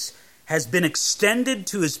grace has been extended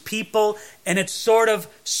to his people, and it's sort of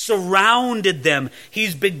surrounded them.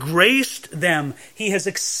 He's begraced them. He has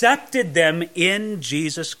accepted them in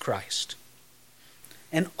Jesus Christ.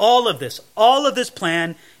 And all of this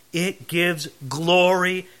plan, it gives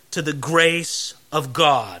glory to the grace of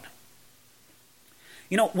God.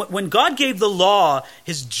 You know, when God gave the law,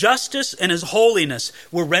 his justice and his holiness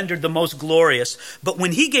were rendered the most glorious. But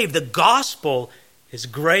when he gave the gospel, his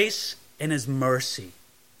grace and his mercy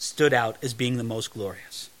stood out as being the most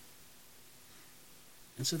glorious.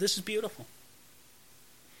 And so this is beautiful.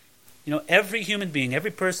 You know, every human being,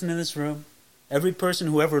 every person in this room, every person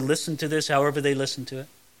who ever listened to this, however they listened to it,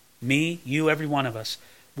 me, you, every one of us,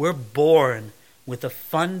 we're born with a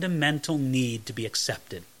fundamental need to be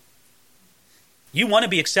accepted. You want to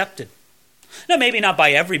be accepted. Now, maybe not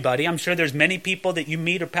by everybody. I'm sure there's many people that you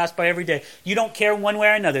meet or pass by every day. You don't care one way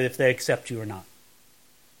or another if they accept you or not.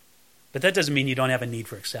 But that doesn't mean you don't have a need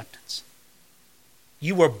for acceptance.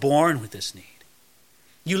 You were born with this need.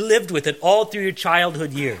 You lived with it all through your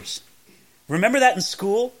childhood years. Remember that in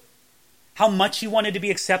school? How much you wanted to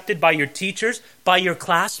be accepted by your teachers, by your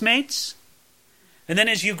classmates? And then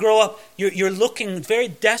as you grow up, you're looking very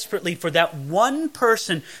desperately for that one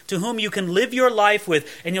person to whom you can live your life with,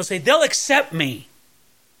 and you'll say, they'll accept me.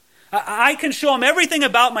 I can show them everything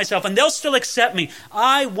about myself, and they'll still accept me.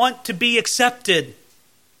 I want to be accepted.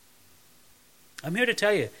 I'm here to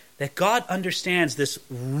tell you that God understands this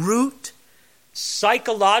root,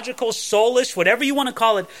 psychological, soulish, whatever you want to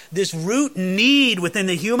call it, this root need within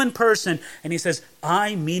the human person. And he says,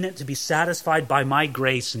 I mean it to be satisfied by my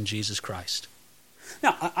grace in Jesus Christ.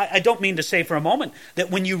 Now, I don't mean to say for a moment that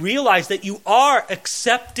when you realize that you are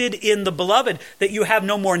accepted in the beloved, that you have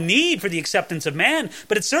no more need for the acceptance of man,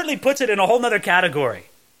 but it certainly puts it in a whole other category.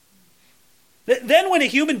 Then when a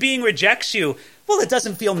human being rejects you, well, it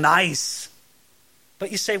doesn't feel nice.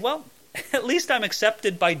 But you say, well, at least I'm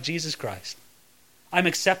accepted by Jesus Christ. I'm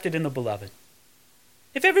accepted in the beloved.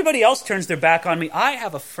 If everybody else turns their back on me, I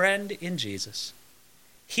have a friend in Jesus.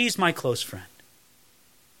 He's my close friend.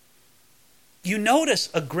 you notice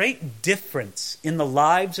a great difference in the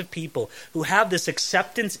lives of people who have this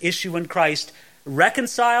acceptance issue in Christ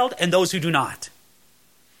reconciled and those who do not.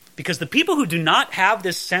 Because the people who do not have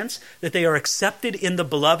this sense that they are accepted in the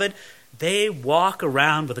beloved, they walk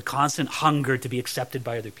around with a constant hunger to be accepted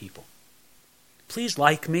by other people. Please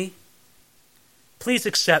like me. Please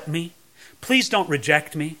accept me. Please don't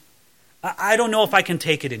reject me. I don't know if I can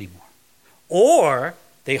take it anymore. Or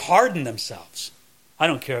they harden themselves. I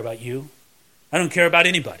don't care about you. I don't care about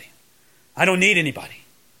anybody. I don't need anybody.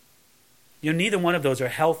 Neither one of those are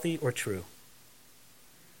healthy or true.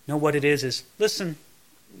 No, what it is, listen,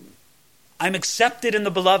 I'm accepted in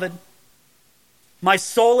the beloved. My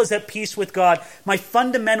soul is at peace with God. My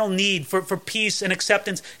fundamental need for peace and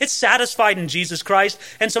acceptance, it's satisfied in Jesus Christ.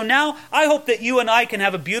 And so now I hope that you and I can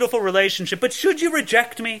have a beautiful relationship. But should you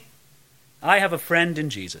reject me, I have a friend in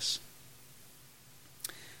Jesus.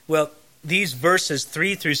 Well, these verses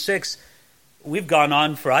 3 through 6, we've gone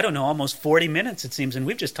on for, almost 40 minutes, it seems, and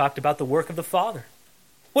we've just talked about the work of the Father.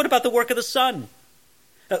 What about the work of the Son?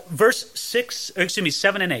 Verse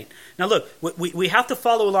 7 and 8. Now look, we have to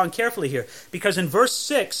follow along carefully here, because in verse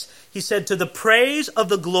 6, he said, to the praise of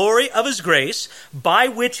the glory of his grace, by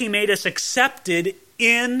which he made us accepted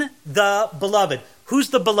in the beloved. Who's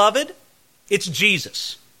the beloved? It's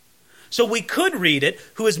Jesus. So we could read it,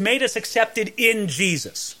 who has made us accepted in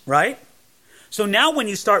Jesus, right? So now when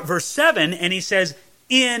you start verse 7, and he says,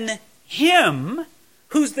 in him,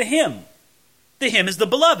 who's the him? The him is the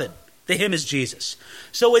beloved. The him is Jesus.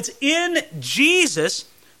 So it's in Jesus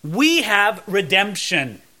we have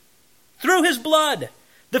redemption through his blood,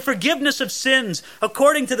 the forgiveness of sins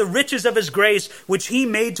according to the riches of his grace, which he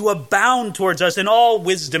made to abound towards us in all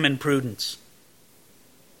wisdom and prudence.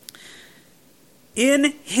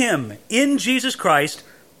 In him, in Jesus Christ,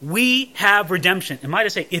 we have redemption. And might I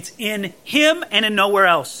say, it's in him and in nowhere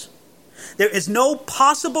else. There is no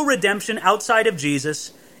possible redemption outside of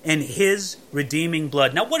Jesus and his redeeming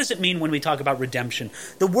blood. Now, what does it mean when we talk about redemption?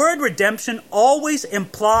 The word redemption always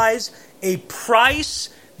implies a price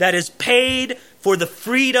that is paid for the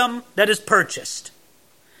freedom that is purchased.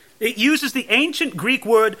 It uses the ancient Greek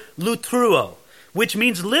word lutruo, which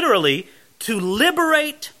means literally to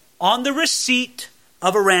liberate on the receipt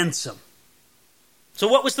of a ransom. So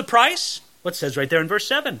what was the price? What it says right there in verse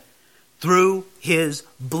 7. Through his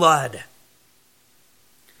blood.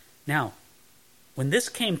 Now, when this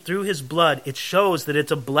came through his blood, it shows that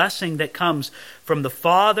it's a blessing that comes from the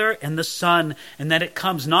Father and the Son, and that it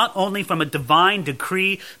comes not only from a divine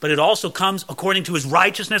decree, but it also comes according to his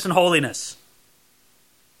righteousness and holiness.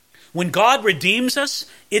 When God redeems us,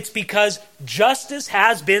 it's because justice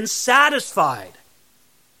has been satisfied.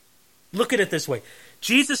 Look at it this way.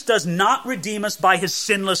 Jesus does not redeem us by his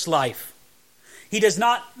sinless life. He does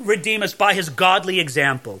not redeem us by his godly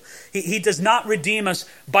example. He does not redeem us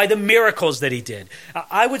by the miracles that he did.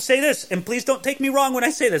 I would say this, and please don't take me wrong when I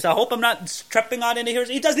say this. I hope I'm not stepping on into here.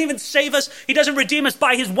 He doesn't even save us. He doesn't redeem us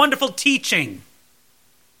by his wonderful teaching.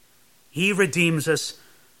 He redeems us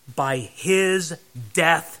by his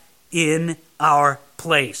death in our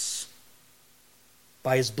place.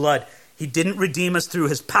 By his blood. He didn't redeem us through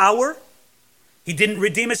his power. He didn't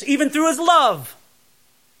redeem us even through his love.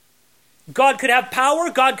 God could have power,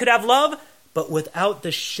 God could have love, but without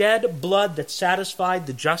the shed blood that satisfied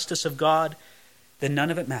the justice of God, then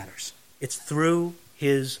none of it matters. It's through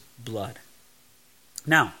his blood.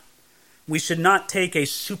 Now, we should not take a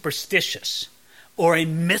superstitious or a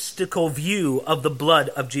mystical view of the blood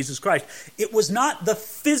of Jesus Christ. It was not the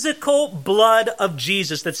physical blood of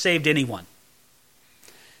Jesus that saved anyone.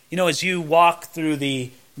 You know, as you walk through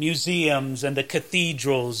the museums and the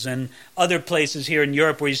cathedrals and other places here in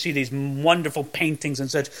Europe where you see these wonderful paintings and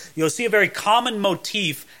such, you'll see a very common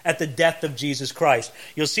motif at the death of Jesus Christ.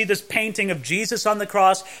 You'll see this painting of Jesus on the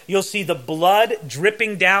cross. You'll see the blood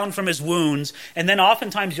dripping down from his wounds. And then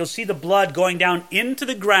oftentimes you'll see the blood going down into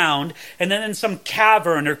the ground. And then in some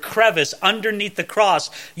cavern or crevice underneath the cross,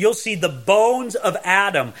 you'll see the bones of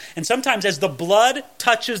Adam. And sometimes as the blood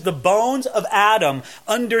touches the bones of Adam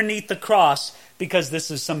underneath the cross, because this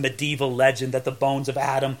is some medieval legend that the bones of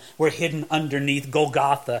Adam were hidden underneath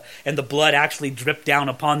Golgotha and the blood actually dripped down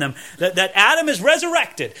upon them. That Adam is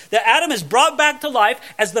resurrected. That Adam is brought back to life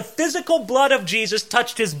as the physical blood of Jesus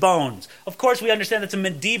touched his bones. Of course, we understand it's a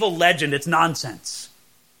medieval legend. It's nonsense.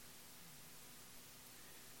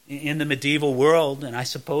 In the medieval world, and I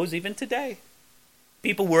suppose even today,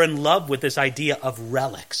 people were in love with this idea of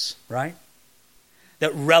relics, right?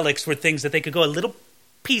 That relics were things that they could go a little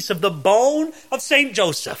piece of the bone of St.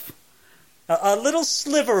 Joseph, a little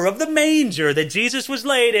sliver of the manger that Jesus was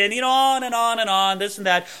laid in, on and on and on, this and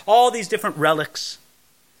that, all these different relics.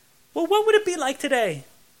 Well, what would it be like today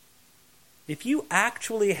if you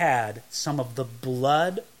actually had some of the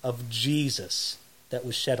blood of Jesus that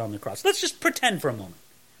was shed on the cross? Let's just pretend for a moment.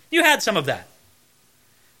 You had some of that.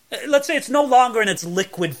 Let's say it's no longer in its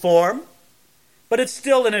liquid form, but it's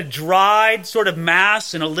still in a dried sort of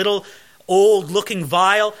mass in a little old-looking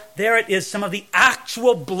vial. There it is, some of the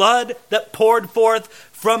actual blood that poured forth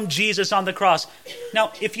from Jesus on the cross.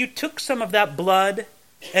 Now, if you took some of that blood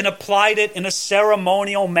and applied it in a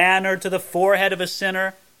ceremonial manner to the forehead of a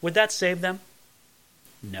sinner, would that save them?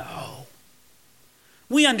 No.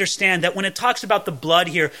 We understand that when it talks about the blood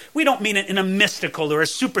here, we don't mean it in a mystical or a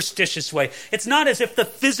superstitious way. It's not as if the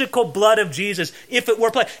physical blood of Jesus, if it were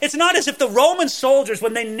applied. It's not as if the Roman soldiers,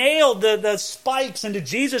 when they nailed the spikes into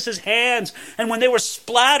Jesus' hands, and when they were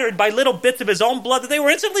splattered by little bits of his own blood, that they were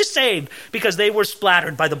instantly saved because they were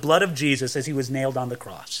splattered by the blood of Jesus as he was nailed on the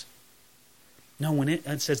cross. No, when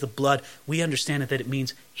it says the blood, we understand it that it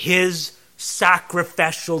means his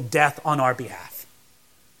sacrificial death on our behalf.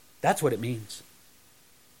 That's what it means.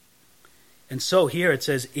 And so here it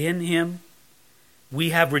says, in him we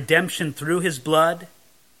have redemption through his blood,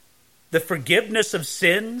 the forgiveness of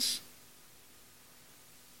sins.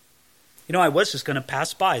 You know, I was just going to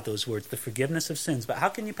pass by those words, the forgiveness of sins, but how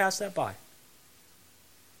can you pass that by?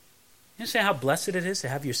 You understand how blessed it is to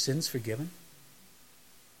have your sins forgiven?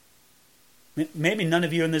 Maybe none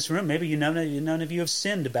of you in this room, maybe none of you have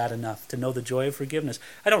sinned bad enough to know the joy of forgiveness.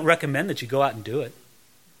 I don't recommend that you go out and do it.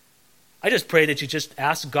 I just pray that you just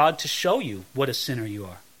ask God to show you what a sinner you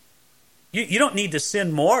are. You don't need to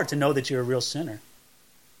sin more to know that you're a real sinner.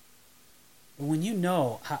 But when you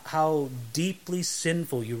know how deeply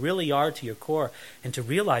sinful you really are to your core, and to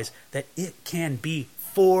realize that it can be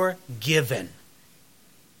forgiven.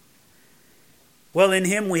 Well, in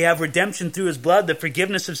him we have redemption through his blood, the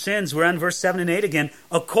forgiveness of sins. We're on verse 7 and 8 again.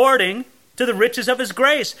 According to the riches of his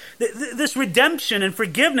grace. This redemption and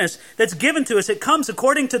forgiveness that's given to us, it comes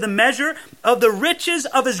according to the measure of the riches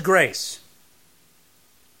of his grace.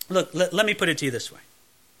 Look, let me put it to you this way.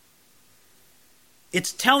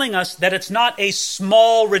 It's telling us that it's not a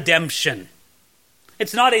small redemption.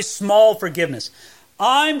 It's not a small forgiveness.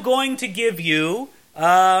 I'm going to give you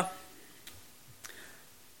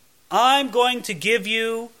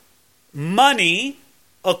money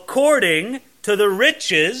according to the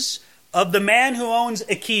riches of the man who owns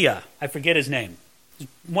IKEA. I forget his name. He's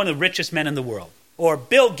one of the richest men in the world. Or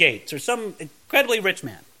Bill Gates, or some incredibly rich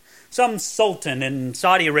man. Some sultan in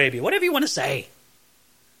Saudi Arabia. Whatever you want to say.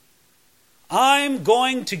 I'm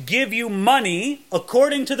going to give you money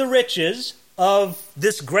according to the riches of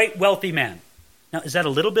this great wealthy man. Now, is that a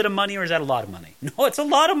little bit of money or is that a lot of money? No, it's a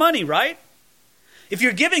lot of money, right? If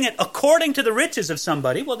you're giving it according to the riches of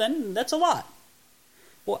somebody, well then that's a lot.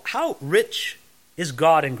 Well, how rich is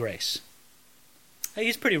God in grace? Hey,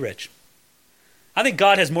 he's pretty rich. I think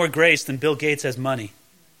God has more grace than Bill Gates has money.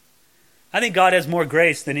 I think God has more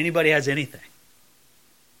grace than anybody has anything.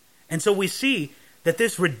 And so we see that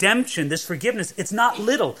this redemption, this forgiveness, it's not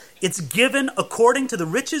little. It's given according to the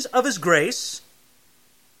riches of his grace,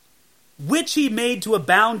 which he made to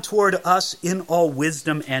abound toward us in all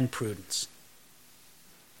wisdom and prudence.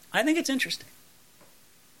 I think it's interesting.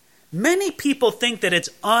 Many people think that it's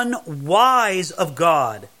unwise of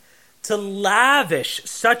God to lavish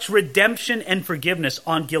such redemption and forgiveness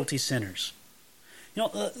on guilty sinners. You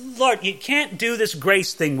know, Lord, you can't do this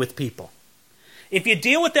grace thing with people. If you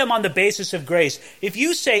deal with them on the basis of grace, if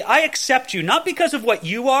you say, I accept you, not because of what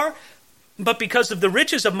you are, but because of the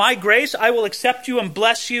riches of my grace, I will accept you and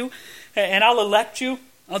bless you, and I'll elect you.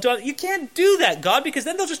 You can't do that, God, because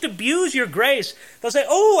then they'll just abuse your grace. They'll say,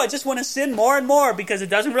 oh, I just want to sin more and more because it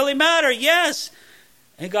doesn't really matter. Yes.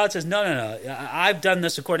 And God says, no. I've done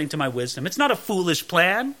this according to my wisdom. It's not a foolish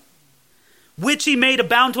plan, which he made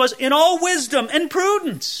abound to us in all wisdom and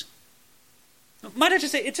prudence. Might I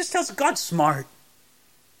just say, it just tells God's smart.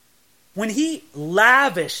 When he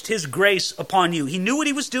lavished his grace upon you, he knew what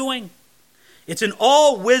he was doing. It's in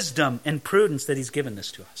all wisdom and prudence that he's given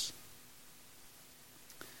this to us.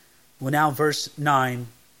 Well, now verse 9.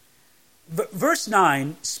 Verse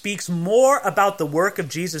 9 speaks more about the work of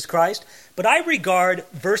Jesus Christ, but I regard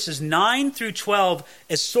verses 9 through 12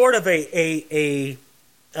 as sort of a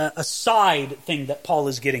side thing that Paul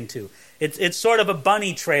is getting to. It's sort of a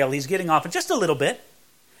bunny trail he's getting off just a little bit.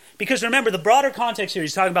 Because remember, the broader context here,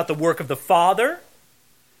 he's talking about the work of the Father,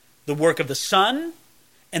 the work of the Son,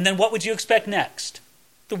 and then what would you expect next?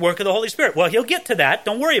 The work of the Holy Spirit. Well, he'll get to that.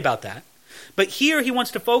 Don't worry about that. But here he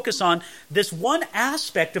wants to focus on this one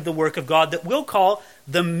aspect of the work of God that we'll call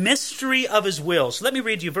the mystery of his will. So let me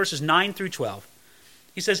read you verses 9 through 12.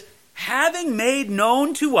 He says, having made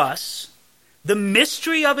known to us the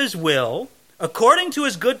mystery of his will, according to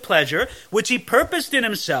his good pleasure, which he purposed in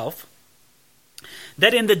himself,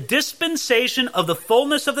 that in the dispensation of the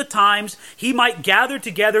fullness of the times he might gather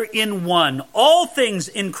together in one all things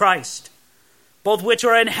in Christ, both which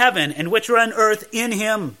are in heaven and which are on earth in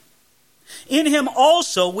him. In him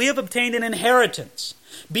also we have obtained an inheritance,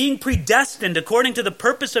 being predestined according to the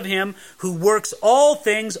purpose of him who works all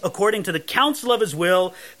things according to the counsel of his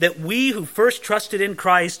will, that we who first trusted in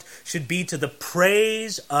Christ should be to the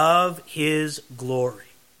praise of his glory.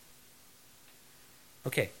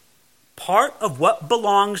 Okay, part of what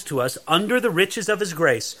belongs to us under the riches of his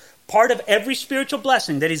grace, part of every spiritual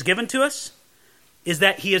blessing that he's given to us, is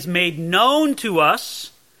that he has made known to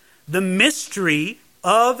us the mystery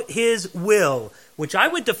of his will, which I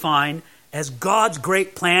would define as God's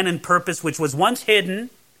great plan and purpose, which was once hidden,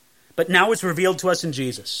 but now is revealed to us in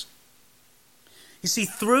Jesus. You see,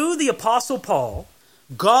 through the Apostle Paul,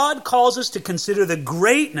 God calls us to consider the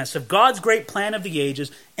greatness of God's great plan of the ages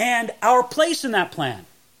and our place in that plan.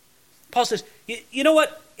 Paul says, you know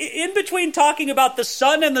what? In between talking about the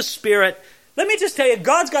Son and the Spirit, let me just tell you,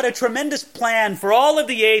 God's got a tremendous plan for all of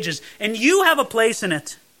the ages, and you have a place in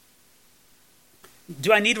it.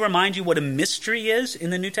 Do I need to remind you what a mystery is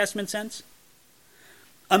in the New Testament sense?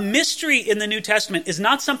 A mystery in the New Testament is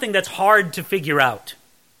not something that's hard to figure out.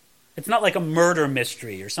 It's not like a murder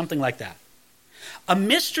mystery or something like that. A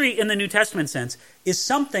mystery in the New Testament sense is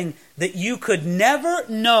something that you could never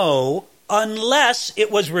know unless it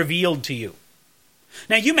was revealed to you.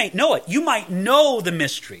 Now, you may know it. You might know the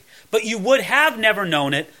mystery, but you would have never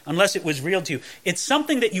known it unless it was revealed to you. It's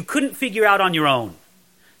something that you couldn't figure out on your own.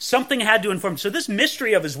 Something had to inform. So this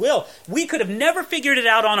mystery of his will, we could have never figured it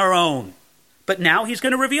out on our own. But now he's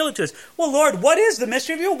going to reveal it to us. Well, Lord, what is the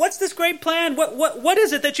mystery of your will? What's this great plan? What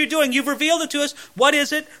is it that you're doing? You've revealed it to us. What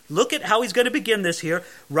is it? Look at how he's going to begin this here.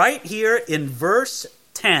 Right here in verse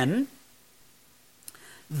 10.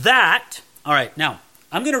 All right, now,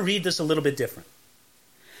 I'm going to read this a little bit different.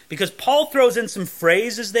 Because Paul throws in some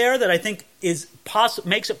phrases there that I think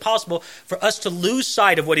makes it possible for us to lose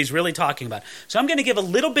sight of what he's really talking about. So I'm going to give a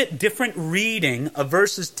little bit different reading of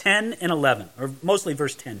verses 10 and 11, or mostly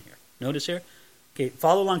verse 10 here. Notice here? Okay,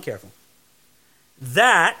 follow along carefully.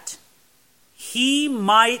 That he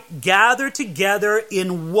might gather together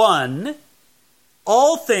in one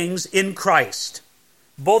all things in Christ,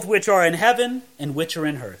 both which are in heaven and which are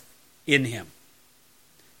in earth, in him.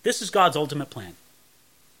 This is God's ultimate plan.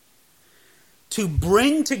 To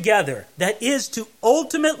bring together, that is to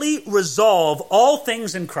ultimately resolve all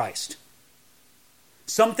things in Christ.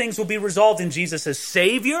 Some things will be resolved in Jesus as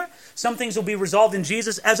Savior. Some things will be resolved in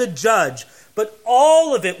Jesus as a judge. But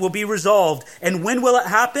all of it will be resolved. And when will it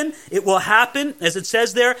happen? It will happen, as it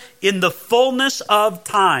says there, in the fullness of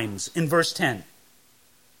times, in verse 10.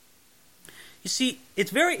 You see,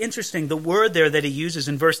 it's very interesting, the word there that he uses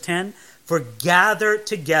in verse 10, for gather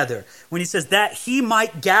together. When he says that he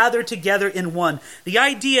might gather together in one. The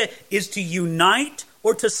idea is to unite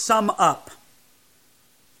or to sum up.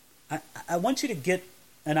 I want you to get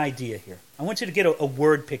an idea here. I want you to get a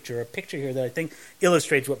word picture, a picture here that I think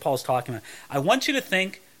illustrates what Paul's talking about. I want you to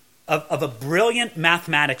think of a brilliant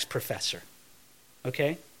mathematics professor.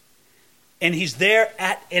 Okay? And he's there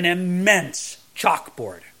at an immense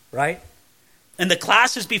chalkboard, right? And the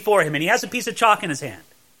class is before him, and he has a piece of chalk in his hand.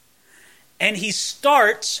 And he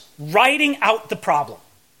starts writing out the problem.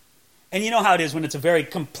 And you know how it is when it's a very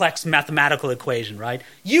complex mathematical equation, right?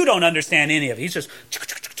 You don't understand any of it. He's just...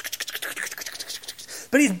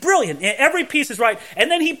 But he's brilliant. Every piece is right. And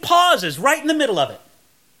then he pauses right in the middle of it.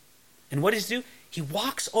 And what does he do? He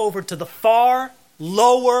walks over to the far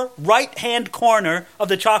lower right-hand corner of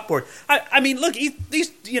the chalkboard. I mean, look, he's,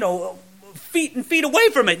 feet and feet away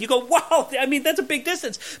from it. You go, wow, I mean, that's a big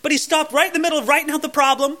distance. But he stopped right in the middle of writing out the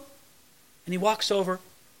problem. And he walks over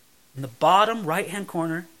in the bottom right-hand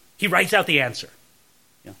corner. He writes out the answer.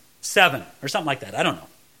 7 or something like that. I don't know.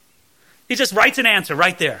 He just writes an answer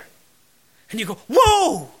right there. And you go,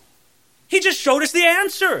 whoa! He just showed us the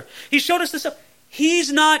answer. He showed us the stuff.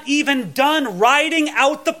 He's not even done writing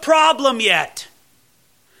out the problem yet.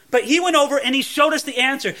 But he went over and he showed us the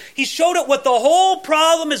answer. He showed it what the whole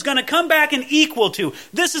problem is going to come back and equal to.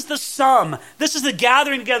 This is the sum. This is the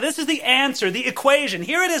gathering together. This is the answer, the equation.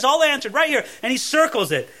 Here it is, all answered right here. And he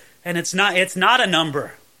circles it. And it's not a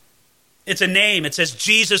number. It's a name. It says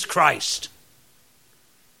Jesus Christ.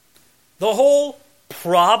 The whole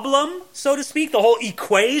problem, so to speak, the whole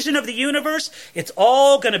equation of the universe, it's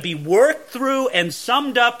all going to be worked through and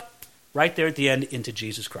summed up right there at the end into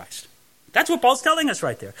Jesus Christ. That's what Paul's telling us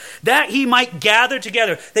right there. That he might gather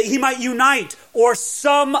together, that he might unite or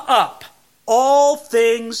sum up all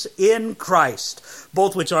things in Christ,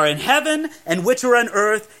 both which are in heaven and which are on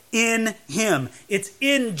earth, in him. It's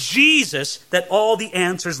in Jesus that all the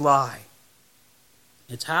answers lie.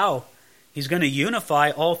 It's how he's going to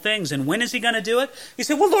unify all things. And when is he going to do it? You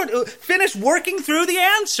say, well, Lord, finish working through the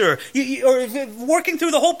answer. Or working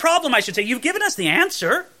through the whole problem, I should say. You've given us the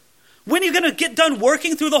answer. When are you going to get done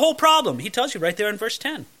working through the whole problem? He tells you right there in verse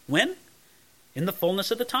 10. When? In the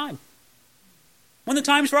fullness of the time. When the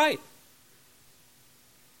time's right.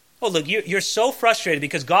 Oh, look, you're so frustrated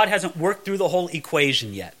because God hasn't worked through the whole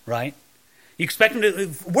equation yet, right? You expect him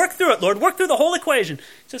to work through it, Lord. Work through the whole equation. He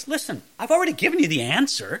says, listen, I've already given you the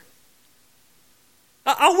answer.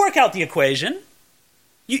 I'll work out the equation.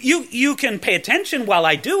 You can pay attention while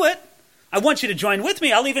I do it. I want you to join with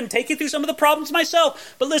me. I'll even take you through some of the problems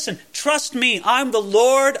myself. But listen, trust me. I'm the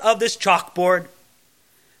Lord of this chalkboard.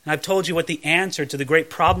 And I've told you what the answer to the great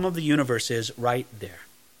problem of the universe is right there.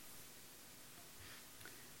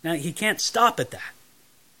 Now, he can't stop at that.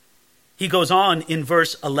 He goes on in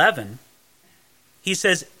verse 11. He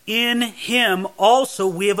says, in him also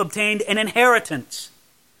we have obtained an inheritance.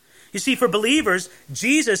 You see, for believers,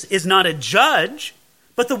 Jesus is not a judge,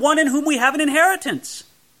 but the one in whom we have an inheritance.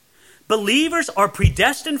 Believers are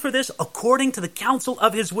predestined for this according to the counsel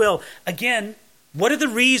of his will. Again, what are the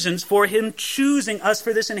reasons for him choosing us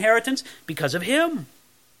for this inheritance? Because of him.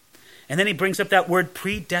 And then he brings up that word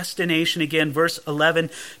predestination again, verse 11,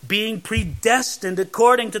 being predestined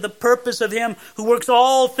according to the purpose of him who works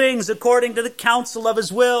all things according to the counsel of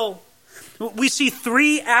his will. We see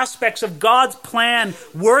three aspects of God's plan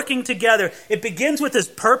working together. It begins with his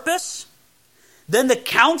purpose, then the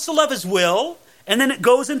counsel of his will, and then it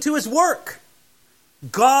goes into his work.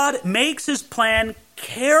 God makes his plan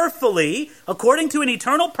carefully according to an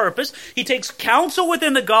eternal purpose. He takes counsel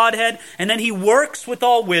within the Godhead, and then he works with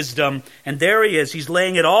all wisdom. And there he is. He's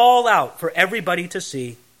laying it all out for everybody to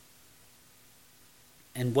see.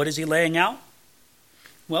 And what is he laying out?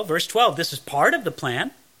 Well, verse 12, this is part of the plan.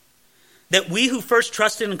 That we who first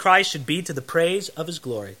trusted in Christ should be to the praise of his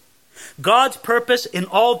glory. God's purpose in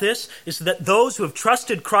all this is that those who have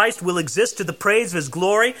trusted Christ will exist to the praise of his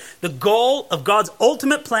glory. The goal of God's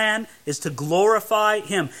ultimate plan is to glorify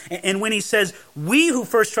him. And when he says, we who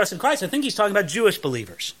first trusted Christ, I think he's talking about Jewish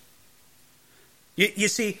believers. You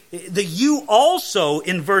see, the you also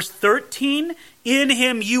in verse 13, in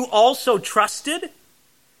him you also trusted.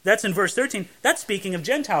 That's in verse 13. That's speaking of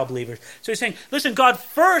Gentile believers. So he's saying, listen, God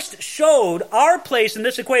first showed our place in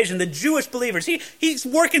this equation, the Jewish believers. He's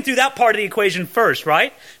working through that part of the equation first,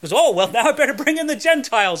 right? He goes, oh, well, now I better bring in the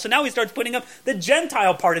Gentiles. So now he starts putting up the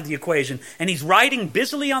Gentile part of the equation. And he's writing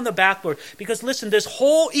busily on the backboard. Because listen, this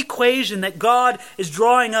whole equation that God is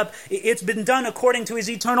drawing up, it's been done according to his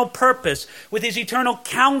eternal purpose, with his eternal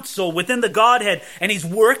counsel within the Godhead. And he's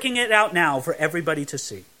working it out now for everybody to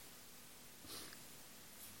see.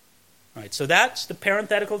 All right, so that's the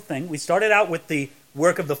parenthetical thing. We started out with the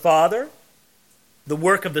work of the Father, the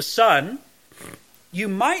work of the Son. You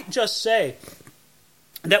might just say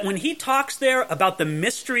that when he talks there about the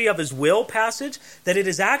mystery of his will passage, that it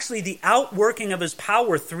is actually the outworking of his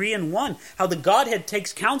power, 3 in 1, how the Godhead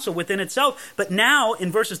takes counsel within itself. But now,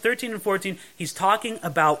 in verses 13 and 14, he's talking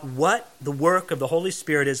about what the work of the Holy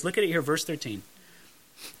Spirit is. Look at it here, verse 13.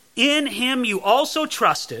 In him you also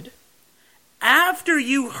trusted, after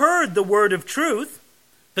you heard the word of truth,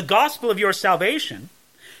 the gospel of your salvation,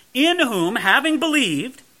 in whom, having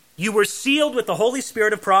believed, you were sealed with the Holy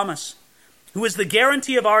Spirit of promise, who is the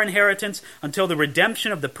guarantee of our inheritance until the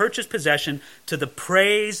redemption of the purchased possession to the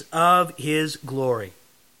praise of his glory.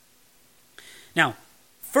 Now,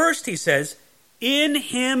 first he says, in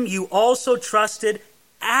him you also trusted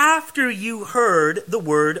after you heard the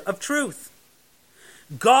word of truth.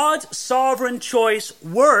 God's sovereign choice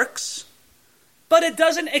works, but it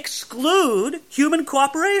doesn't exclude human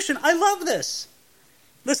cooperation. I love this.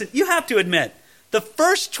 Listen, you have to admit, the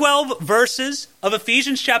first 12 verses of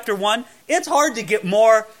Ephesians chapter 1, it's hard to get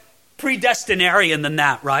more predestinarian than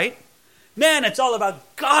that, right? Man, it's all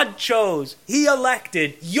about God chose, he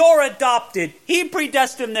elected, you're adopted, he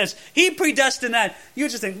predestined this, he predestined that. You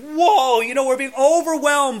just think, whoa, we're being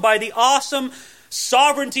overwhelmed by the awesome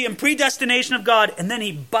sovereignty and predestination of God. And then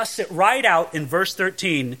he busts it right out in verse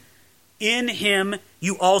 13. In him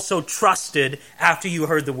you also trusted after you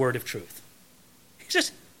heard the word of truth. He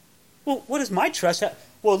says, well, what does my trust have?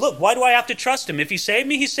 Well, look, why do I have to trust him? If he saved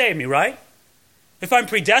me, he saved me, right? If I'm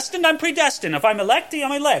predestined, I'm predestined. If I'm elect,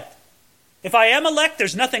 I'm elect. If I am elect,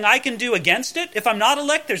 there's nothing I can do against it. If I'm not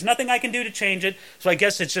elect, there's nothing I can do to change it. So I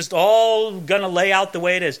guess it's just all going to lay out the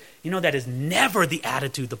way it is. That is never the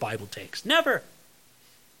attitude the Bible takes. Never.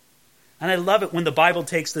 And I love it when the Bible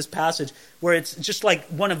takes this passage where it's just like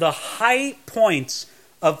one of the high points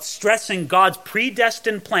of stressing God's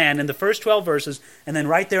predestined plan in the first 12 verses, and then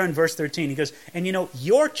right there in verse 13, he goes, and you know,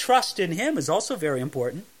 your trust in him is also very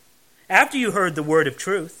important. After you heard the word of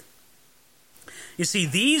truth, you see,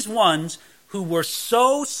 these ones who were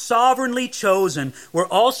so sovereignly chosen were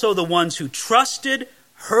also the ones who trusted,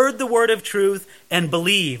 heard the word of truth, and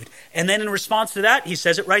believed. And then in response to that, he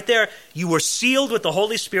says it right there, you were sealed with the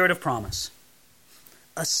Holy Spirit of promise.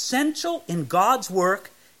 Essential in God's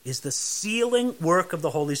work is the sealing work of the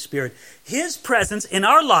Holy Spirit. His presence in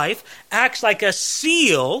our life acts like a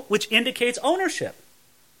seal which indicates ownership.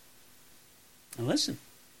 Now listen,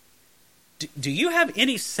 do you have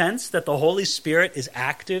any sense that the Holy Spirit is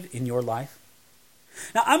active in your life?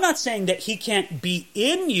 Now, I'm not saying that he can't be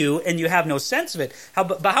in you and you have no sense of it,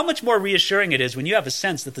 but how much more reassuring it is when you have a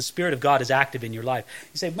sense that the Spirit of God is active in your life.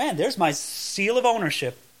 You say, man, there's my seal of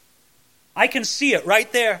ownership. I can see it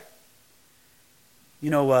right there. You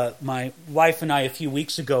know, my wife and I, a few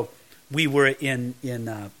weeks ago, we were in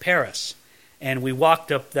Paris, and we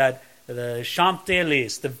walked up the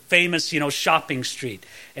Champs-Élysées, the famous, shopping street.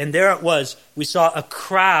 And there it was. We saw a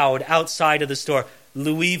crowd outside of the store,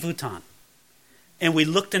 Louis Vuitton. And we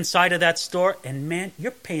looked inside of that store, and man,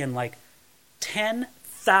 you're paying like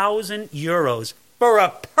 10,000 euros for a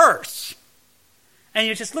purse. And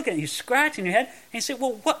you just look at it, you're scratching your head, and you say,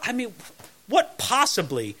 well, what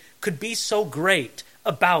possibly could be so great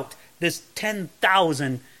about this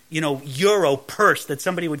 10,000 euro purse that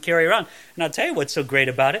somebody would carry around? And I'll tell you what's so great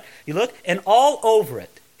about it. You look, and all over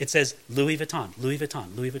it, it says Louis Vuitton, Louis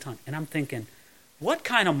Vuitton, Louis Vuitton. And I'm thinking, what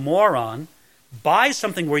kind of moron buys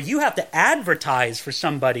something where you have to advertise for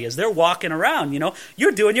somebody as they're walking around?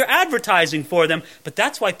 You're doing your advertising for them, but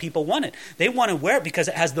that's why people want it. They want to wear it because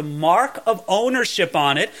it has the mark of ownership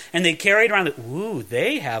on it, and they carry it around. Ooh,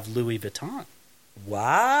 they have Louis Vuitton.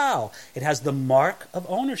 Wow, it has the mark of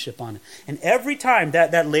ownership on it. And every time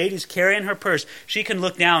that lady's carrying her purse, she can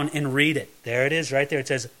look down and read it. There it is right there. It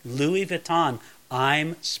says, Louis Vuitton,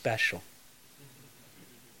 I'm special.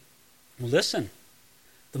 Well, listen,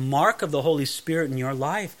 the mark of the Holy Spirit in your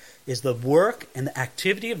life is the work and the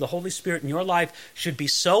activity of the Holy Spirit in your life should be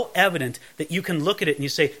so evident that you can look at it and you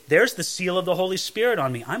say, there's the seal of the Holy Spirit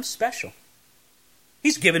on me. I'm special.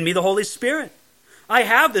 He's given me the Holy Spirit. I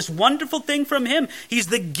have this wonderful thing from him. He's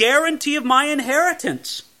the guarantee of my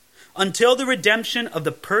inheritance until the redemption of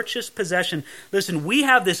the purchased possession. Listen, we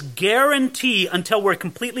have this guarantee until we're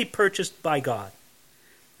completely purchased by God.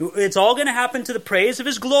 It's all going to happen to the praise of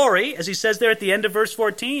his glory, as he says there at the end of verse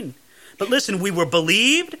 14. But listen, we were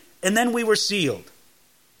believed and then we were sealed.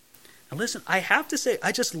 Now listen, I have to say,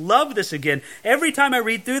 I just love this again. Every time I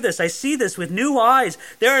read through this, I see this with new eyes.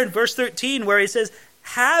 There in verse 13 where he says,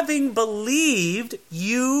 having believed,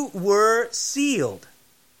 you were sealed.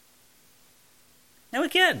 Now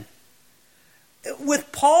again,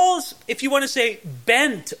 with Paul's, if you want to say,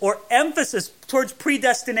 bent or emphasis towards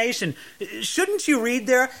predestination, shouldn't you read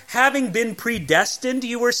there, having been predestined,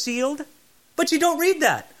 you were sealed? But you don't read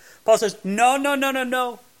that. Paul says,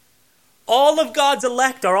 no. All of God's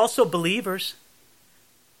elect are also believers.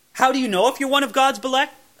 How do you know if you're one of God's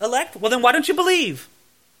elect? Well, then why don't you believe?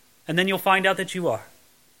 And then you'll find out that you are.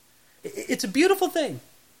 It's a beautiful thing.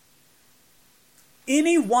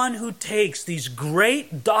 Anyone who takes these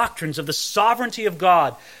great doctrines of the sovereignty of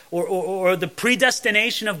God or the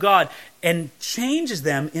predestination of God and changes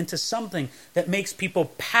them into something that makes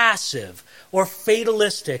people passive or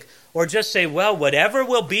fatalistic or just say, well, whatever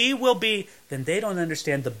will be, then they don't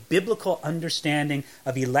understand the biblical understanding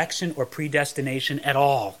of election or predestination at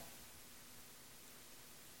all.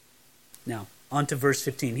 Now, on to verse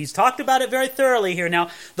 15. He's talked about it very thoroughly here. Now,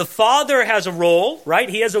 the Father has a role, right?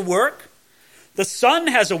 He has a work. The Son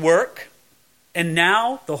has a work. And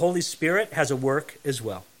now the Holy Spirit has a work as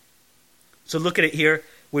well. So look at it here.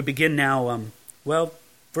 We begin now,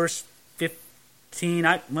 verse 15.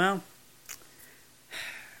 All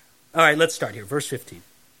right, let's start here. Verse 15.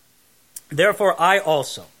 Therefore I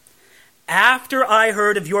also, after I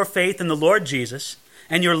heard of your faith in the Lord Jesus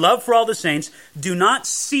and your love for all the saints, do not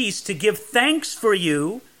cease to give thanks for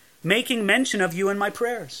you, making mention of you in my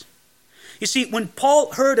prayers. You see, when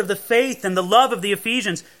Paul heard of the faith and the love of the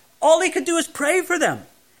Ephesians, all he could do is pray for them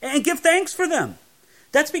and give thanks for them.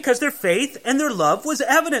 That's because their faith and their love was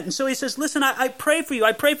evident. And so he says, listen, I pray for you.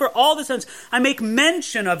 I pray for all the saints. I make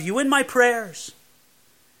mention of you in my prayers.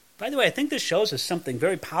 By the way, I think this shows us something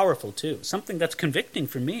very powerful too, something that's convicting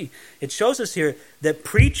for me. It shows us here that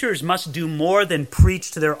preachers must do more than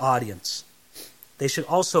preach to their audience. They should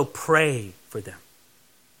also pray for them.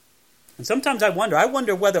 And sometimes I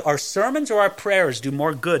wonder whether our sermons or our prayers do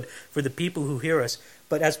more good for the people who hear us.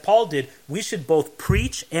 But as Paul did, we should both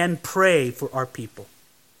preach and pray for our people.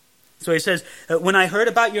 So he says, when I heard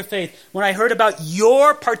about your faith, when I heard about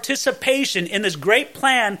your participation in this great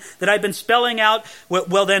plan that I've been spelling out,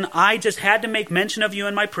 well then I just had to make mention of you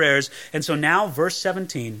in my prayers. And so now, verse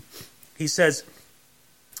 17, he says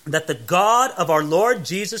that the God of our Lord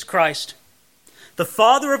Jesus Christ, the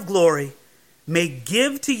Father of glory, may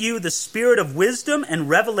give to you the spirit of wisdom and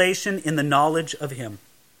revelation in the knowledge of him.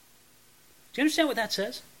 Do you understand what that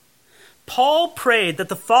says? Paul prayed that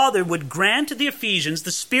the Father would grant to the Ephesians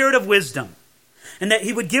the spirit of wisdom and that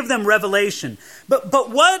he would give them revelation. But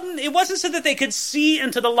it wasn't so that they could see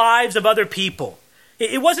into the lives of other people.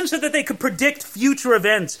 It wasn't so that they could predict future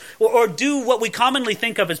events or do what we commonly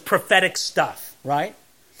think of as prophetic stuff, right?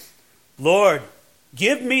 Lord,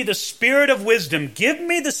 give me the spirit of wisdom. Give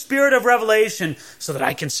me the spirit of revelation so that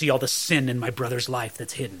I can see all the sin in my brother's life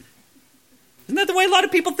that's hidden. Isn't that the way a lot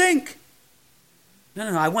of people think?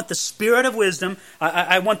 No. I want the spirit of wisdom.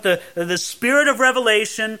 I want the spirit of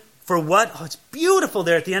revelation for what? Oh, it's beautiful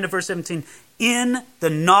there at the end of verse 17. In the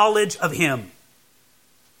knowledge of him.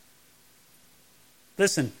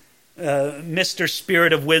 Listen, Mr.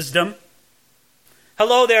 Spirit of Wisdom.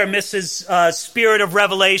 Hello there, Mrs. Spirit of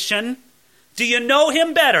Revelation. Do you know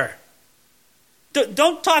him better?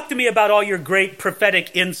 Don't talk to me about all your great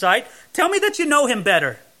prophetic insight. Tell me that you know him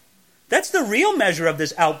better. That's the real measure of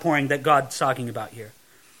this outpouring that God's talking about here.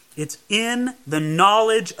 It's in the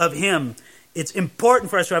knowledge of him. It's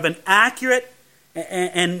important for us to have an accurate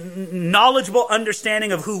and knowledgeable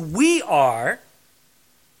understanding of who we are,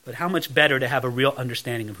 but how much better to have a real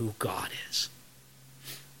understanding of who God is.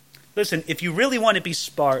 Listen, if you really want to be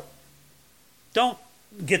smart, don't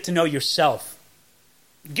get to know yourself.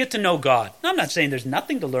 Get to know God. I'm not saying there's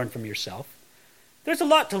nothing to learn from yourself. There's a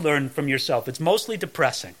lot to learn from yourself. It's mostly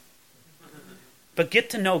depressing. But get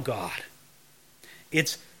to know God.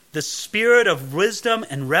 It's the spirit of wisdom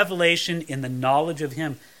and revelation in the knowledge of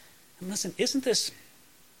him. And listen, doesn't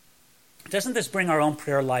this bring our own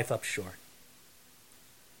prayer life up short?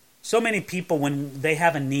 So many people, when they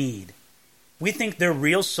have a need, we think their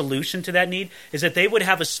real solution to that need is that they would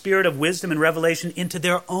have a spirit of wisdom and revelation into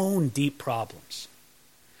their own deep problems.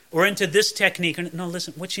 Or into this technique. No,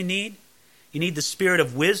 listen, what you need the spirit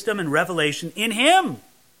of wisdom and revelation in him.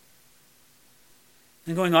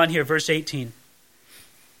 And going on here, verse 18.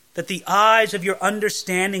 That the eyes of your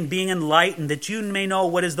understanding being enlightened, that you may know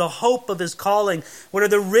what is the hope of his calling, what are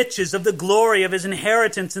the riches of the glory of his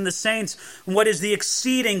inheritance in the saints, and what is the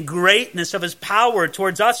exceeding greatness of his power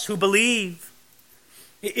towards us who believe.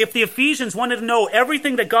 If the Ephesians wanted to know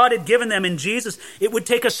everything that God had given them in Jesus, it would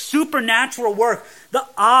take a supernatural work. The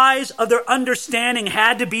eyes of their understanding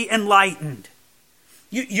had to be enlightened.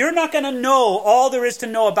 You're not going to know all there is to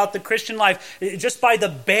know about the Christian life just by the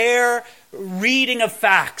bare reading of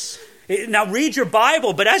facts. Now read your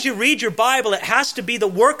Bible, but as you read your Bible, it has to be the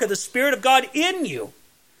work of the Spirit of God in you.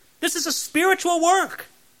 This is a spiritual work.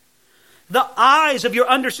 The eyes of your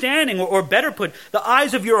understanding, or better put, the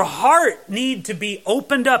eyes of your heart need to be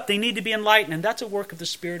opened up. They need to be enlightened, and that's a work of the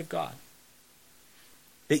Spirit of God.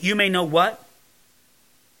 That you may know what?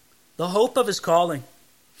 The hope of his calling.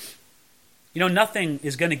 You know, nothing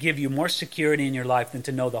is going to give you more security in your life than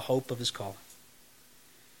to know the hope of his calling.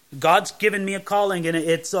 God's given me a calling, and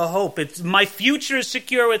it's a hope. My future is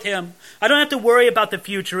secure with him. I don't have to worry about the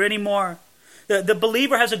future anymore. The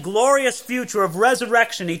believer has a glorious future of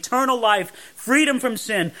resurrection, eternal life, freedom from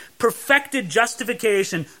sin, perfected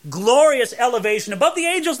justification, glorious elevation above the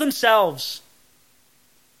angels themselves.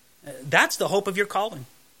 That's the hope of your calling.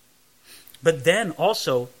 But then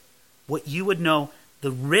also, what you would know,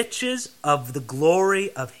 the riches of the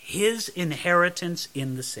glory of his inheritance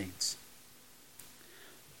in the saints.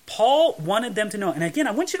 Paul wanted them to know, and again,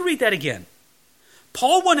 I want you to read that again.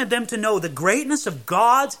 Paul wanted them to know the greatness of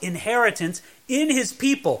God's inheritance in his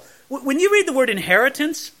people. When you read the word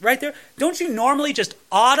inheritance right there, don't you normally just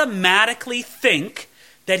automatically think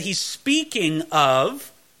that he's speaking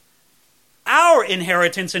of our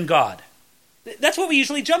inheritance in God? That's what we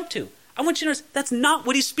usually jump to. I want you to notice that's not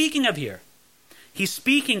what he's speaking of here. He's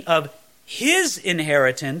speaking of his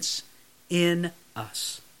inheritance in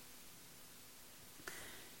us.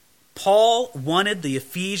 Paul wanted the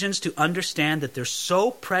Ephesians to understand that they're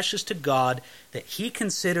so precious to God that he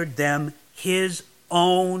considered them his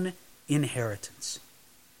own inheritance.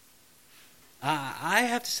 I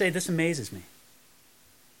have to say, this amazes me.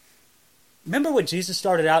 Remember what Jesus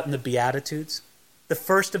started out in the Beatitudes? The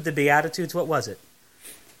first of the Beatitudes, what was it?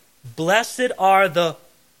 Blessed are the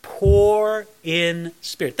poor in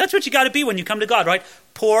spirit. That's what you got to be when you come to God, right?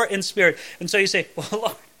 Poor in spirit. And so you say,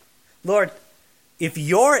 well, Lord, if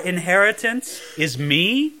your inheritance is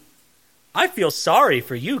me, I feel sorry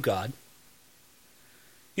for you, God.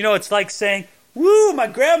 You know, it's like saying, woo, my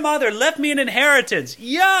grandmother left me an inheritance.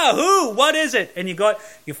 Yahoo! What is it? And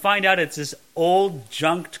you find out it's this old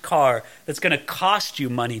junked car that's going to cost you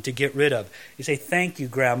money to get rid of. You say, thank you,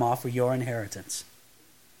 Grandma, for your inheritance.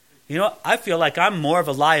 You know, I feel like I'm more of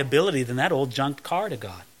a liability than that old junked car to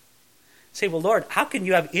God. You say, well, Lord, how can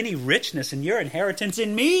you have any richness in your inheritance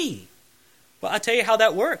in me? Well, I'll tell you how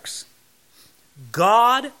that works.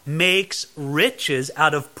 God makes riches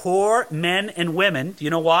out of poor men and women. Do you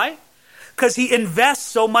know why? Because he invests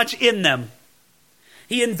so much in them.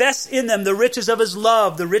 He invests in them the riches of his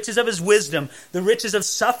love, the riches of his wisdom, the riches of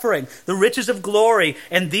suffering, the riches of glory.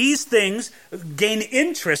 And these things gain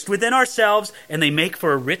interest within ourselves, and they make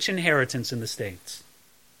for a rich inheritance in the States.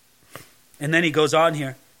 And then he goes on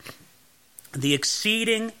here. The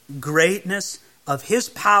exceeding greatness of his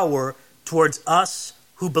power towards us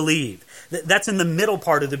who believe. That's in the middle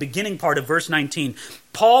part of the beginning part of verse 19.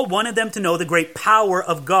 Paul wanted them to know the great power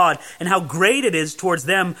of God and how great it is towards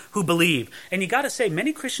them who believe. And you got to say,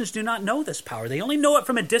 many Christians do not know this power. They only know it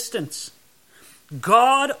from a distance.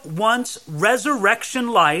 God wants resurrection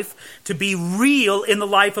life to be real in the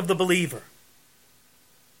life of the believer.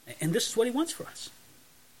 And this is what he wants for us.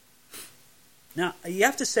 Now, you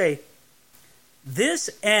have to say,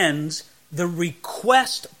 this ends the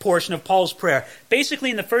request portion of Paul's prayer.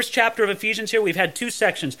 Basically, in the first chapter of Ephesians here, we've had two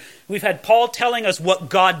sections. We've had Paul telling us what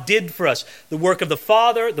God did for us. The work of the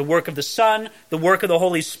Father, the work of the Son, the work of the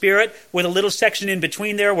Holy Spirit, with a little section in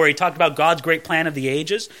between there where he talked about God's great plan of the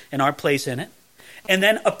ages and our place in it. And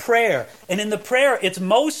then a prayer. And in the prayer, it's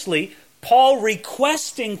mostly Paul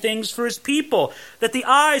requesting things for his people, that the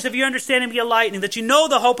eyes of your understanding be enlightened, that you know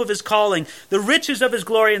the hope of his calling, the riches of his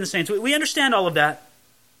glory in the saints. We understand all of that.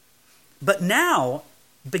 But now,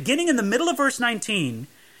 beginning in the middle of verse 19,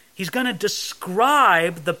 he's going to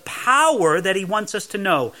describe the power that he wants us to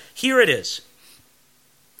know. Here it is.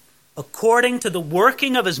 According to the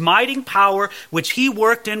working of his mighty power, which he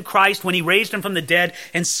worked in Christ when he raised him from the dead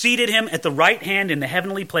and seated him at the right hand in the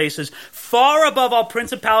heavenly places, far above all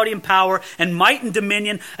principality and power and might and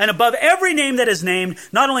dominion, and above every name that is named,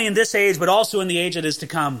 not only in this age, but also in the age that is to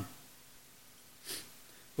come.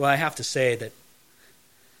 Well, I have to say that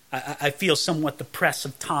I feel somewhat the press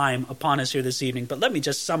of time upon us here this evening, but let me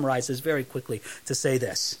just summarize this very quickly to say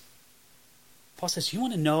this. Paul says, you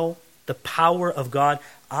want to know the power of God?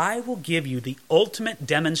 I will give you the ultimate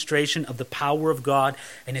demonstration of the power of God,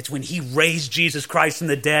 and it's when he raised Jesus Christ from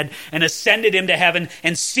the dead and ascended him to heaven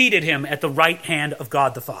and seated him at the right hand of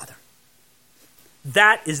God the Father.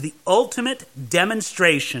 That is the ultimate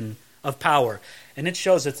demonstration of power. And it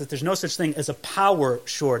shows us that there's no such thing as a power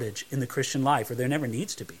shortage in the Christian life, or there never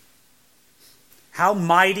needs to be. How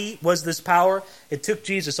mighty was this power? It took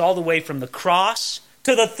Jesus all the way from the cross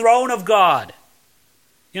to the throne of God.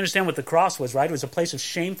 You understand what the cross was, right? It was a place of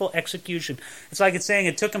shameful execution. It's like it's saying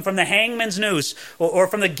it took him from the hangman's noose, or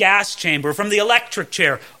from the gas chamber, or from the electric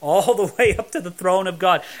chair, all the way up to the throne of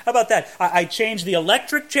God. How about that? I changed the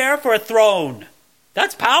electric chair for a throne.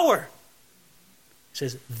 That's power. He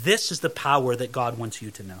says, this is the power that God wants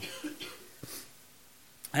you to know.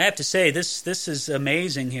 I have to say, this is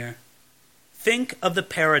amazing here. Think of the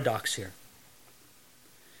paradox here.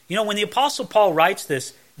 You know, when the Apostle Paul writes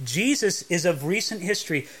this, Jesus is of recent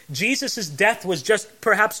history. Jesus' death was just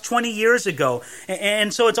perhaps 20 years ago.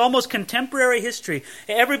 And so it's almost contemporary history.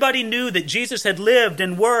 Everybody knew that Jesus had lived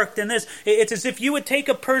and worked and this. It's as if you would take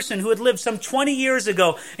a person who had lived some 20 years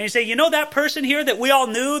ago and you say, you know that person here that we all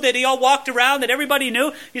knew, that he all walked around, that everybody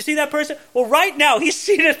knew? You see that person? Well, right now he's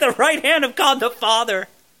seated at the right hand of God the Father.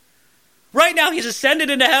 Right now he's ascended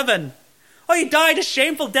into heaven. Oh, he died a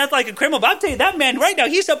shameful death like a criminal. But I'll tell you, that man right now,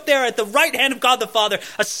 he's up there at the right hand of God the Father,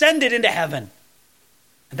 ascended into heaven.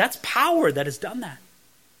 And that's power that has done that.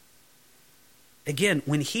 Again,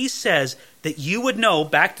 when he says that you would know,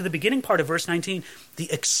 back to the beginning part of verse 19,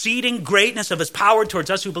 the exceeding greatness of his power towards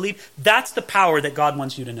us who believe, that's the power that God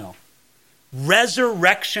wants you to know.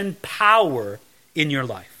 Resurrection power in your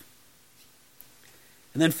life.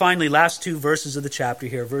 And then finally, last two verses of the chapter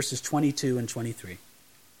here, verses 22 and 23.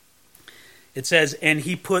 It says, and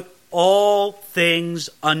he put all things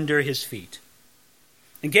under his feet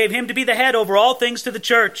and gave him to be the head over all things to the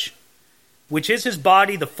church, which is his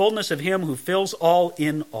body, the fullness of him who fills all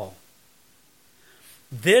in all.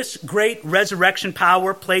 This great resurrection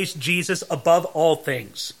power placed Jesus above all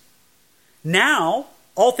things. Now,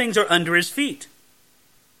 all things are under his feet.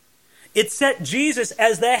 It set Jesus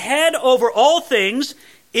as the head over all things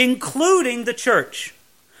including the church.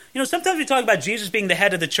 You know, sometimes we talk about Jesus being the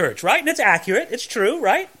head of the church, right? And it's accurate. It's true,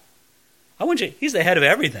 right? He's the head of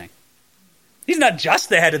everything. He's not just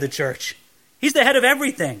the head of the church. He's the head of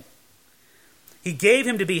everything. He gave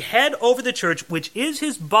him to be head over the church, which is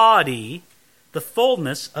his body, the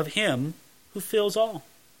fullness of him who fills all.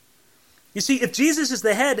 You see, if Jesus is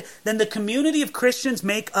the head, then the community of Christians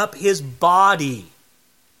make up his body.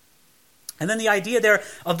 And then the idea there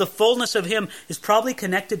of the fullness of him is probably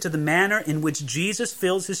connected to the manner in which Jesus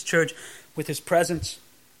fills his church with his presence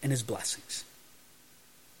and his blessings.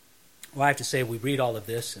 Well, I have to say, we read all of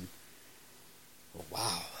this and, oh,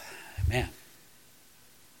 wow, man,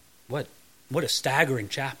 what a staggering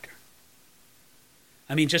chapter.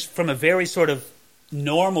 I mean, just from a very sort of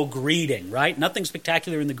normal greeting, right? Nothing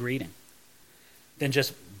spectacular in the greeting. Then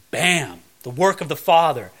just, bam, the work of the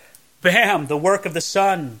Father. Bam, the work of the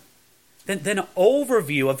Son. Then an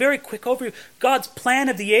overview, a very quick overview. God's plan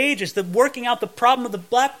of the ages, the working out the problem of the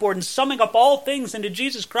blackboard and summing up all things into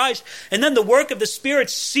Jesus Christ. And then the work of the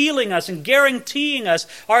Spirit sealing us and guaranteeing us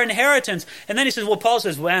our inheritance. And then he says, Paul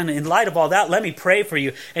says, well, in light of all that, let me pray for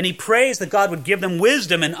you. And he prays that God would give them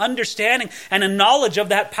wisdom and understanding and a knowledge of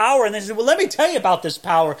that power. And then he says, let me tell you about this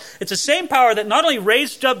power. It's the same power that not only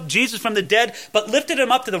raised up Jesus from the dead, but lifted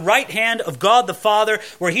him up to the right hand of God the Father,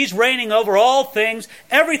 where he's reigning over all things.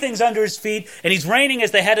 Everything's under his feet, and he's reigning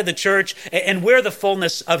as the head of the church, and we're the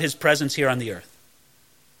fullness of his presence here on the earth.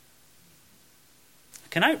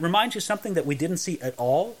 Can I remind you something that we didn't see at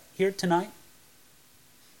all here tonight?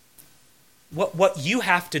 What you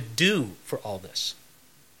have to do for all this.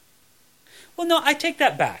 Well, no, I take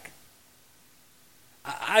that back.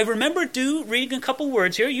 I remember reading a couple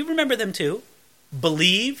words here. You remember them too.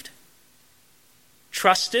 Believed,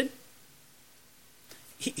 trusted.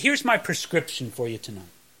 Here's my prescription for you tonight.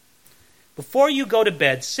 Before you go to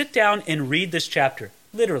bed, sit down and read this chapter.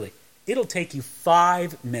 Literally, it'll take you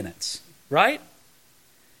 5 minutes, right?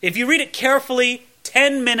 If you read it carefully,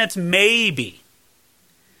 10 minutes maybe.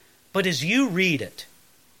 But as you read it,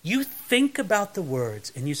 you think about the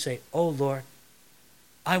words and you say, oh Lord,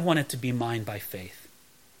 I want it to be mine by faith.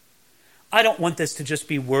 I don't want this to just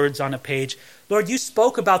be words on a page. Lord, you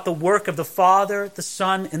spoke about the work of the Father, the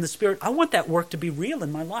Son, and the Spirit. I want that work to be real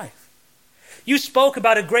in my life. You spoke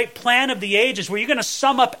about a great plan of the ages where you're going to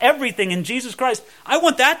sum up everything in Jesus Christ. I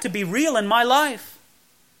want that to be real in my life.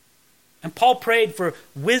 And Paul prayed for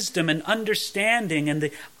wisdom and understanding and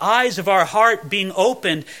the eyes of our heart being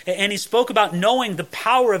opened. And he spoke about knowing the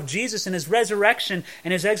power of Jesus and his resurrection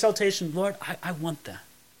and his exaltation. Lord, I want that.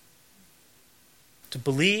 To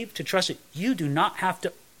believe, to trust it. You do not have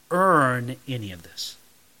to earn any of this.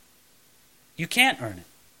 You can't earn it.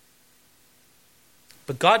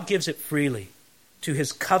 But God gives it freely to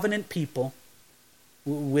his covenant people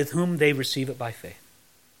with whom they receive it by faith.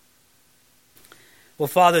 Well,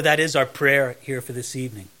 Father, that is our prayer here for this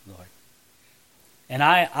evening, Lord. And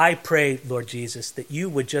I pray, Lord Jesus, that you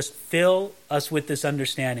would just fill us with this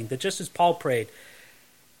understanding, that just as Paul prayed,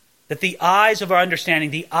 that the eyes of our understanding,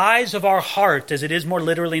 the eyes of our heart, as it is more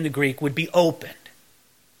literally in the Greek, would be opened.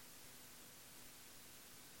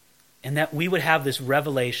 And that we would have this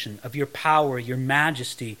revelation of your power, your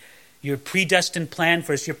majesty, your predestined plan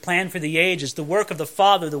for us, your plan for the ages, the work of the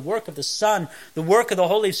Father, the work of the Son, the work of the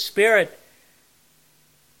Holy Spirit.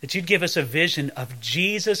 That you'd give us a vision of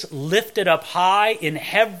Jesus lifted up high in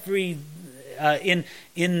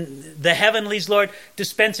in the heavenlies, Lord,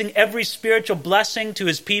 dispensing every spiritual blessing to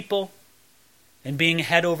his people and being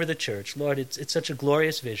head over the church. Lord, it's such a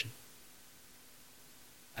glorious vision.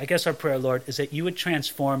 I guess our prayer, Lord, is that you would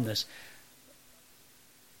transform this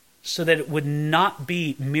so that it would not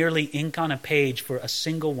be merely ink on a page for a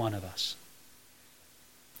single one of us,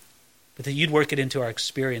 but that you'd work it into our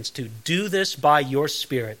experience to do this by your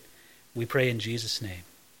Spirit. We pray in Jesus' name.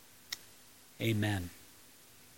 Amen.